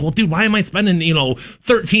right. It's like, well, dude, why am I spending,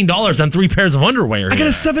 $13 on 3 pairs of underwear? I got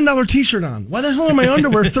a $7 t-shirt on. Why the hell are my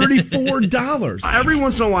underwear $34? Every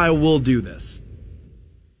once in a while, we'll do this.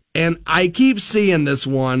 And I keep seeing this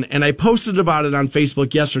one, and I posted about it on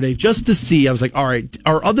Facebook yesterday just to see. I was like, all right,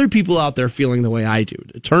 are other people out there feeling the way I do?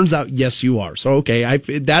 It turns out, yes, you are. So, okay,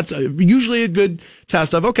 that's usually a good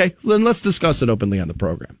test of, okay, then let's discuss it openly on the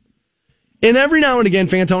program. And every now and again,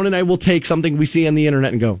 Fantone and I will take something we see on the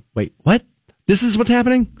internet and go, wait, what? This is what's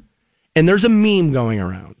happening? And there's a meme going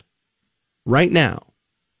around right now.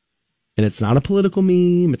 And it's not a political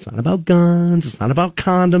meme. It's not about guns. It's not about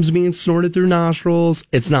condoms being snorted through nostrils.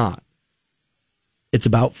 It's not. It's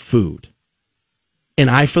about food.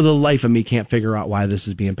 And I, for the life of me, can't figure out why this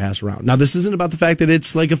is being passed around. Now, this isn't about the fact that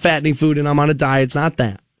it's like a fattening food and I'm on a diet. It's not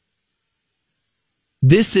that.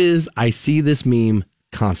 This is, I see this meme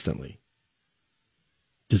constantly.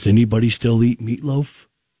 Does anybody still eat meatloaf?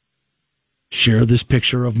 Share this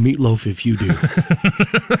picture of meatloaf if you do.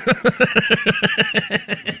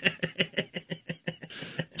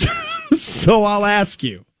 So I'll ask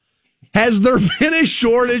you, has there been a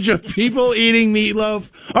shortage of people eating meatloaf?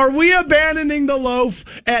 Are we abandoning the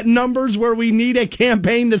loaf at numbers where we need a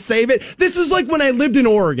campaign to save it? This is like when I lived in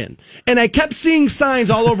Oregon, and I kept seeing signs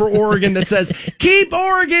all over Oregon that says, keep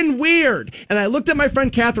Oregon weird. And I looked at my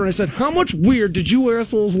friend Catherine and I said, how much weird did you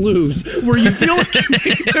assholes lose where you feel like you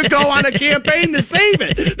need to go on a campaign to save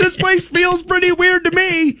it? This place feels pretty weird to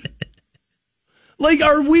me. Like,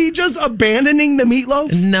 are we just abandoning the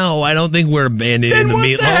meatloaf? No, I don't think we're abandoning the meatloaf.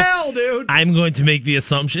 Then what the hell, dude? I'm going to make the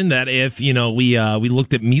assumption that if, we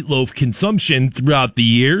looked at meatloaf consumption throughout the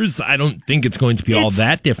years, I don't think it's going to be all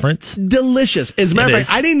that different. Delicious. As a matter of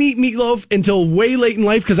fact, I didn't eat meatloaf until way late in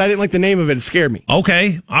life because I didn't like the name of it. It scared me.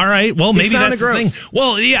 Okay. All right. Well, maybe that's gross. the thing.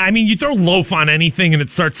 Well, yeah, I mean, you throw loaf on anything and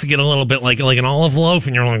it starts to get a little bit like an olive loaf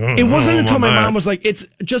and you're like, oh, it wasn't until my mom was like, it's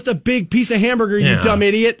just a big piece of hamburger, you dumb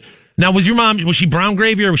idiot. Now, was your mom, was she brown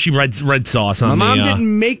gravy or was she red sauce? My mom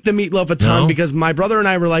didn't make the meatloaf a ton because my brother and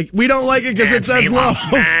I were like, we don't like it because it says loaf.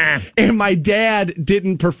 And my dad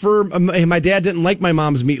didn't like my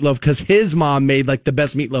mom's meatloaf because his mom made like the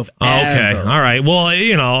best meatloaf ever. Okay. All right. Well,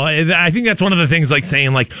 I think that's one of the things like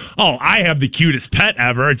saying like, oh, I have the cutest pet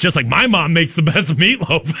ever. It's just like my mom makes the best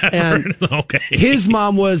meatloaf ever. And okay. His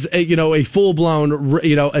mom was a full-blown,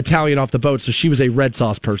 Italian off the boat. So she was a red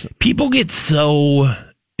sauce person. People get so...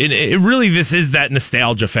 It really, this is that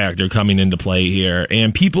nostalgia factor coming into play here.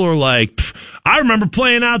 And people are like, I remember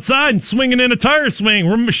playing outside and swinging in a tire swing.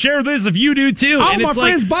 We're going to share this if you do too. Oh, my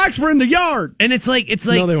friend's bikes were in the yard. And it's like,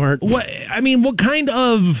 no, they weren't.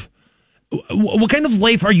 What kind of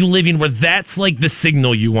life are you living where that's like the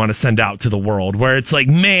signal you want to send out to the world? Where it's like,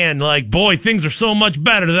 man, like, boy, things are so much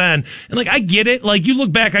better then. And like, I get it. Like, you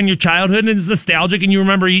look back on your childhood and it's nostalgic and you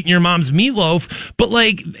remember eating your mom's meatloaf. But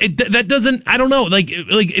like, that doesn't, I don't know.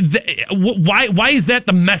 Why is that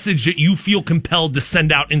the message that you feel compelled to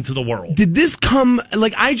send out into the world? Did this come,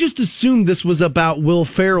 like, I just assumed this was about Will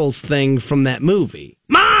Ferrell's thing from that movie.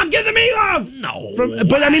 Mom, get the meatloaf! No.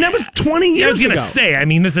 But I mean, that was 20 years ago. I was going to say, I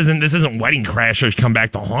mean, this isn't Wedding Crashers come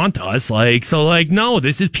back to haunt us. No,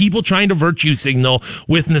 this is people trying to virtue signal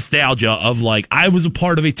with nostalgia of like, I was a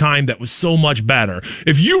part of a time that was so much better.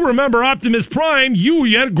 If you remember Optimus Prime, you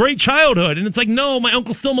had a great childhood. And it's like, no, my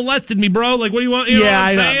uncle still molested me, bro. Like, what do you want? You know what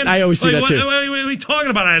I'm saying? I always see that too. What are you talking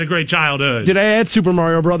about? I had a great childhood. Did I add Super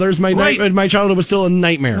Mario Brothers? My childhood was still a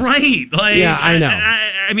nightmare. Right. Like, yeah, I know.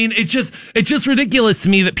 I mean, it's just ridiculous to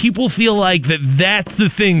me that people feel like that's the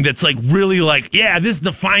thing that's like really like, yeah, this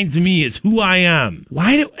defines me as who I am.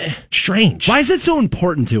 Strange. Why is it so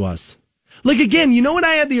important to us? Like, again, you know what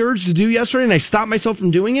I had the urge to do yesterday and I stopped myself from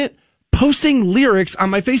doing it? Posting lyrics on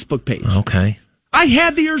my Facebook page. Okay. I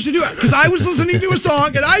had the urge to do it because I was listening to a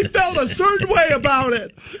song and I felt a certain way about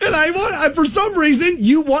it. And for some reason,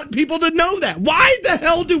 you want people to know that. Why the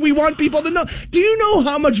hell do we want people to know? Do you know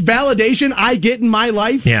how much validation I get in my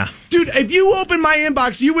life? Yeah. Dude, if you open my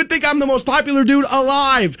inbox, you would think I'm the most popular dude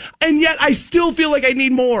alive. And yet I still feel like I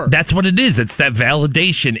need more. That's what it is. It's that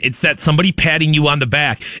validation. It's that somebody patting you on the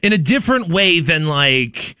back in a different way than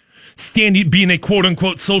like... being a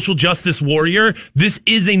quote-unquote social justice warrior. This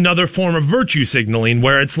is another form of virtue signaling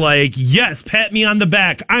where it's like, yes, pat me on the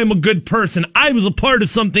back. I'm a good person. I was a part of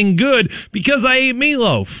something good because I ate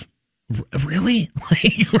meatloaf. Really?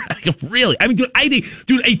 Like, really? I mean,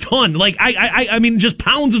 dude, a ton. Like, I mean, just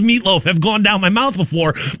pounds of meatloaf have gone down my mouth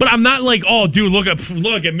before, but I'm not like, oh, dude, look at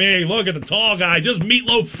me, look at the tall guy, just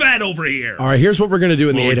meatloaf fed over here. All right, here's what we're going to do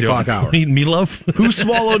in the 8 o'clock hour. Eat meatloaf? Who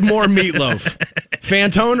swallowed more meatloaf?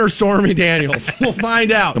 Fantone or Stormy Daniels? We'll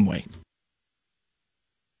find out. Come wait.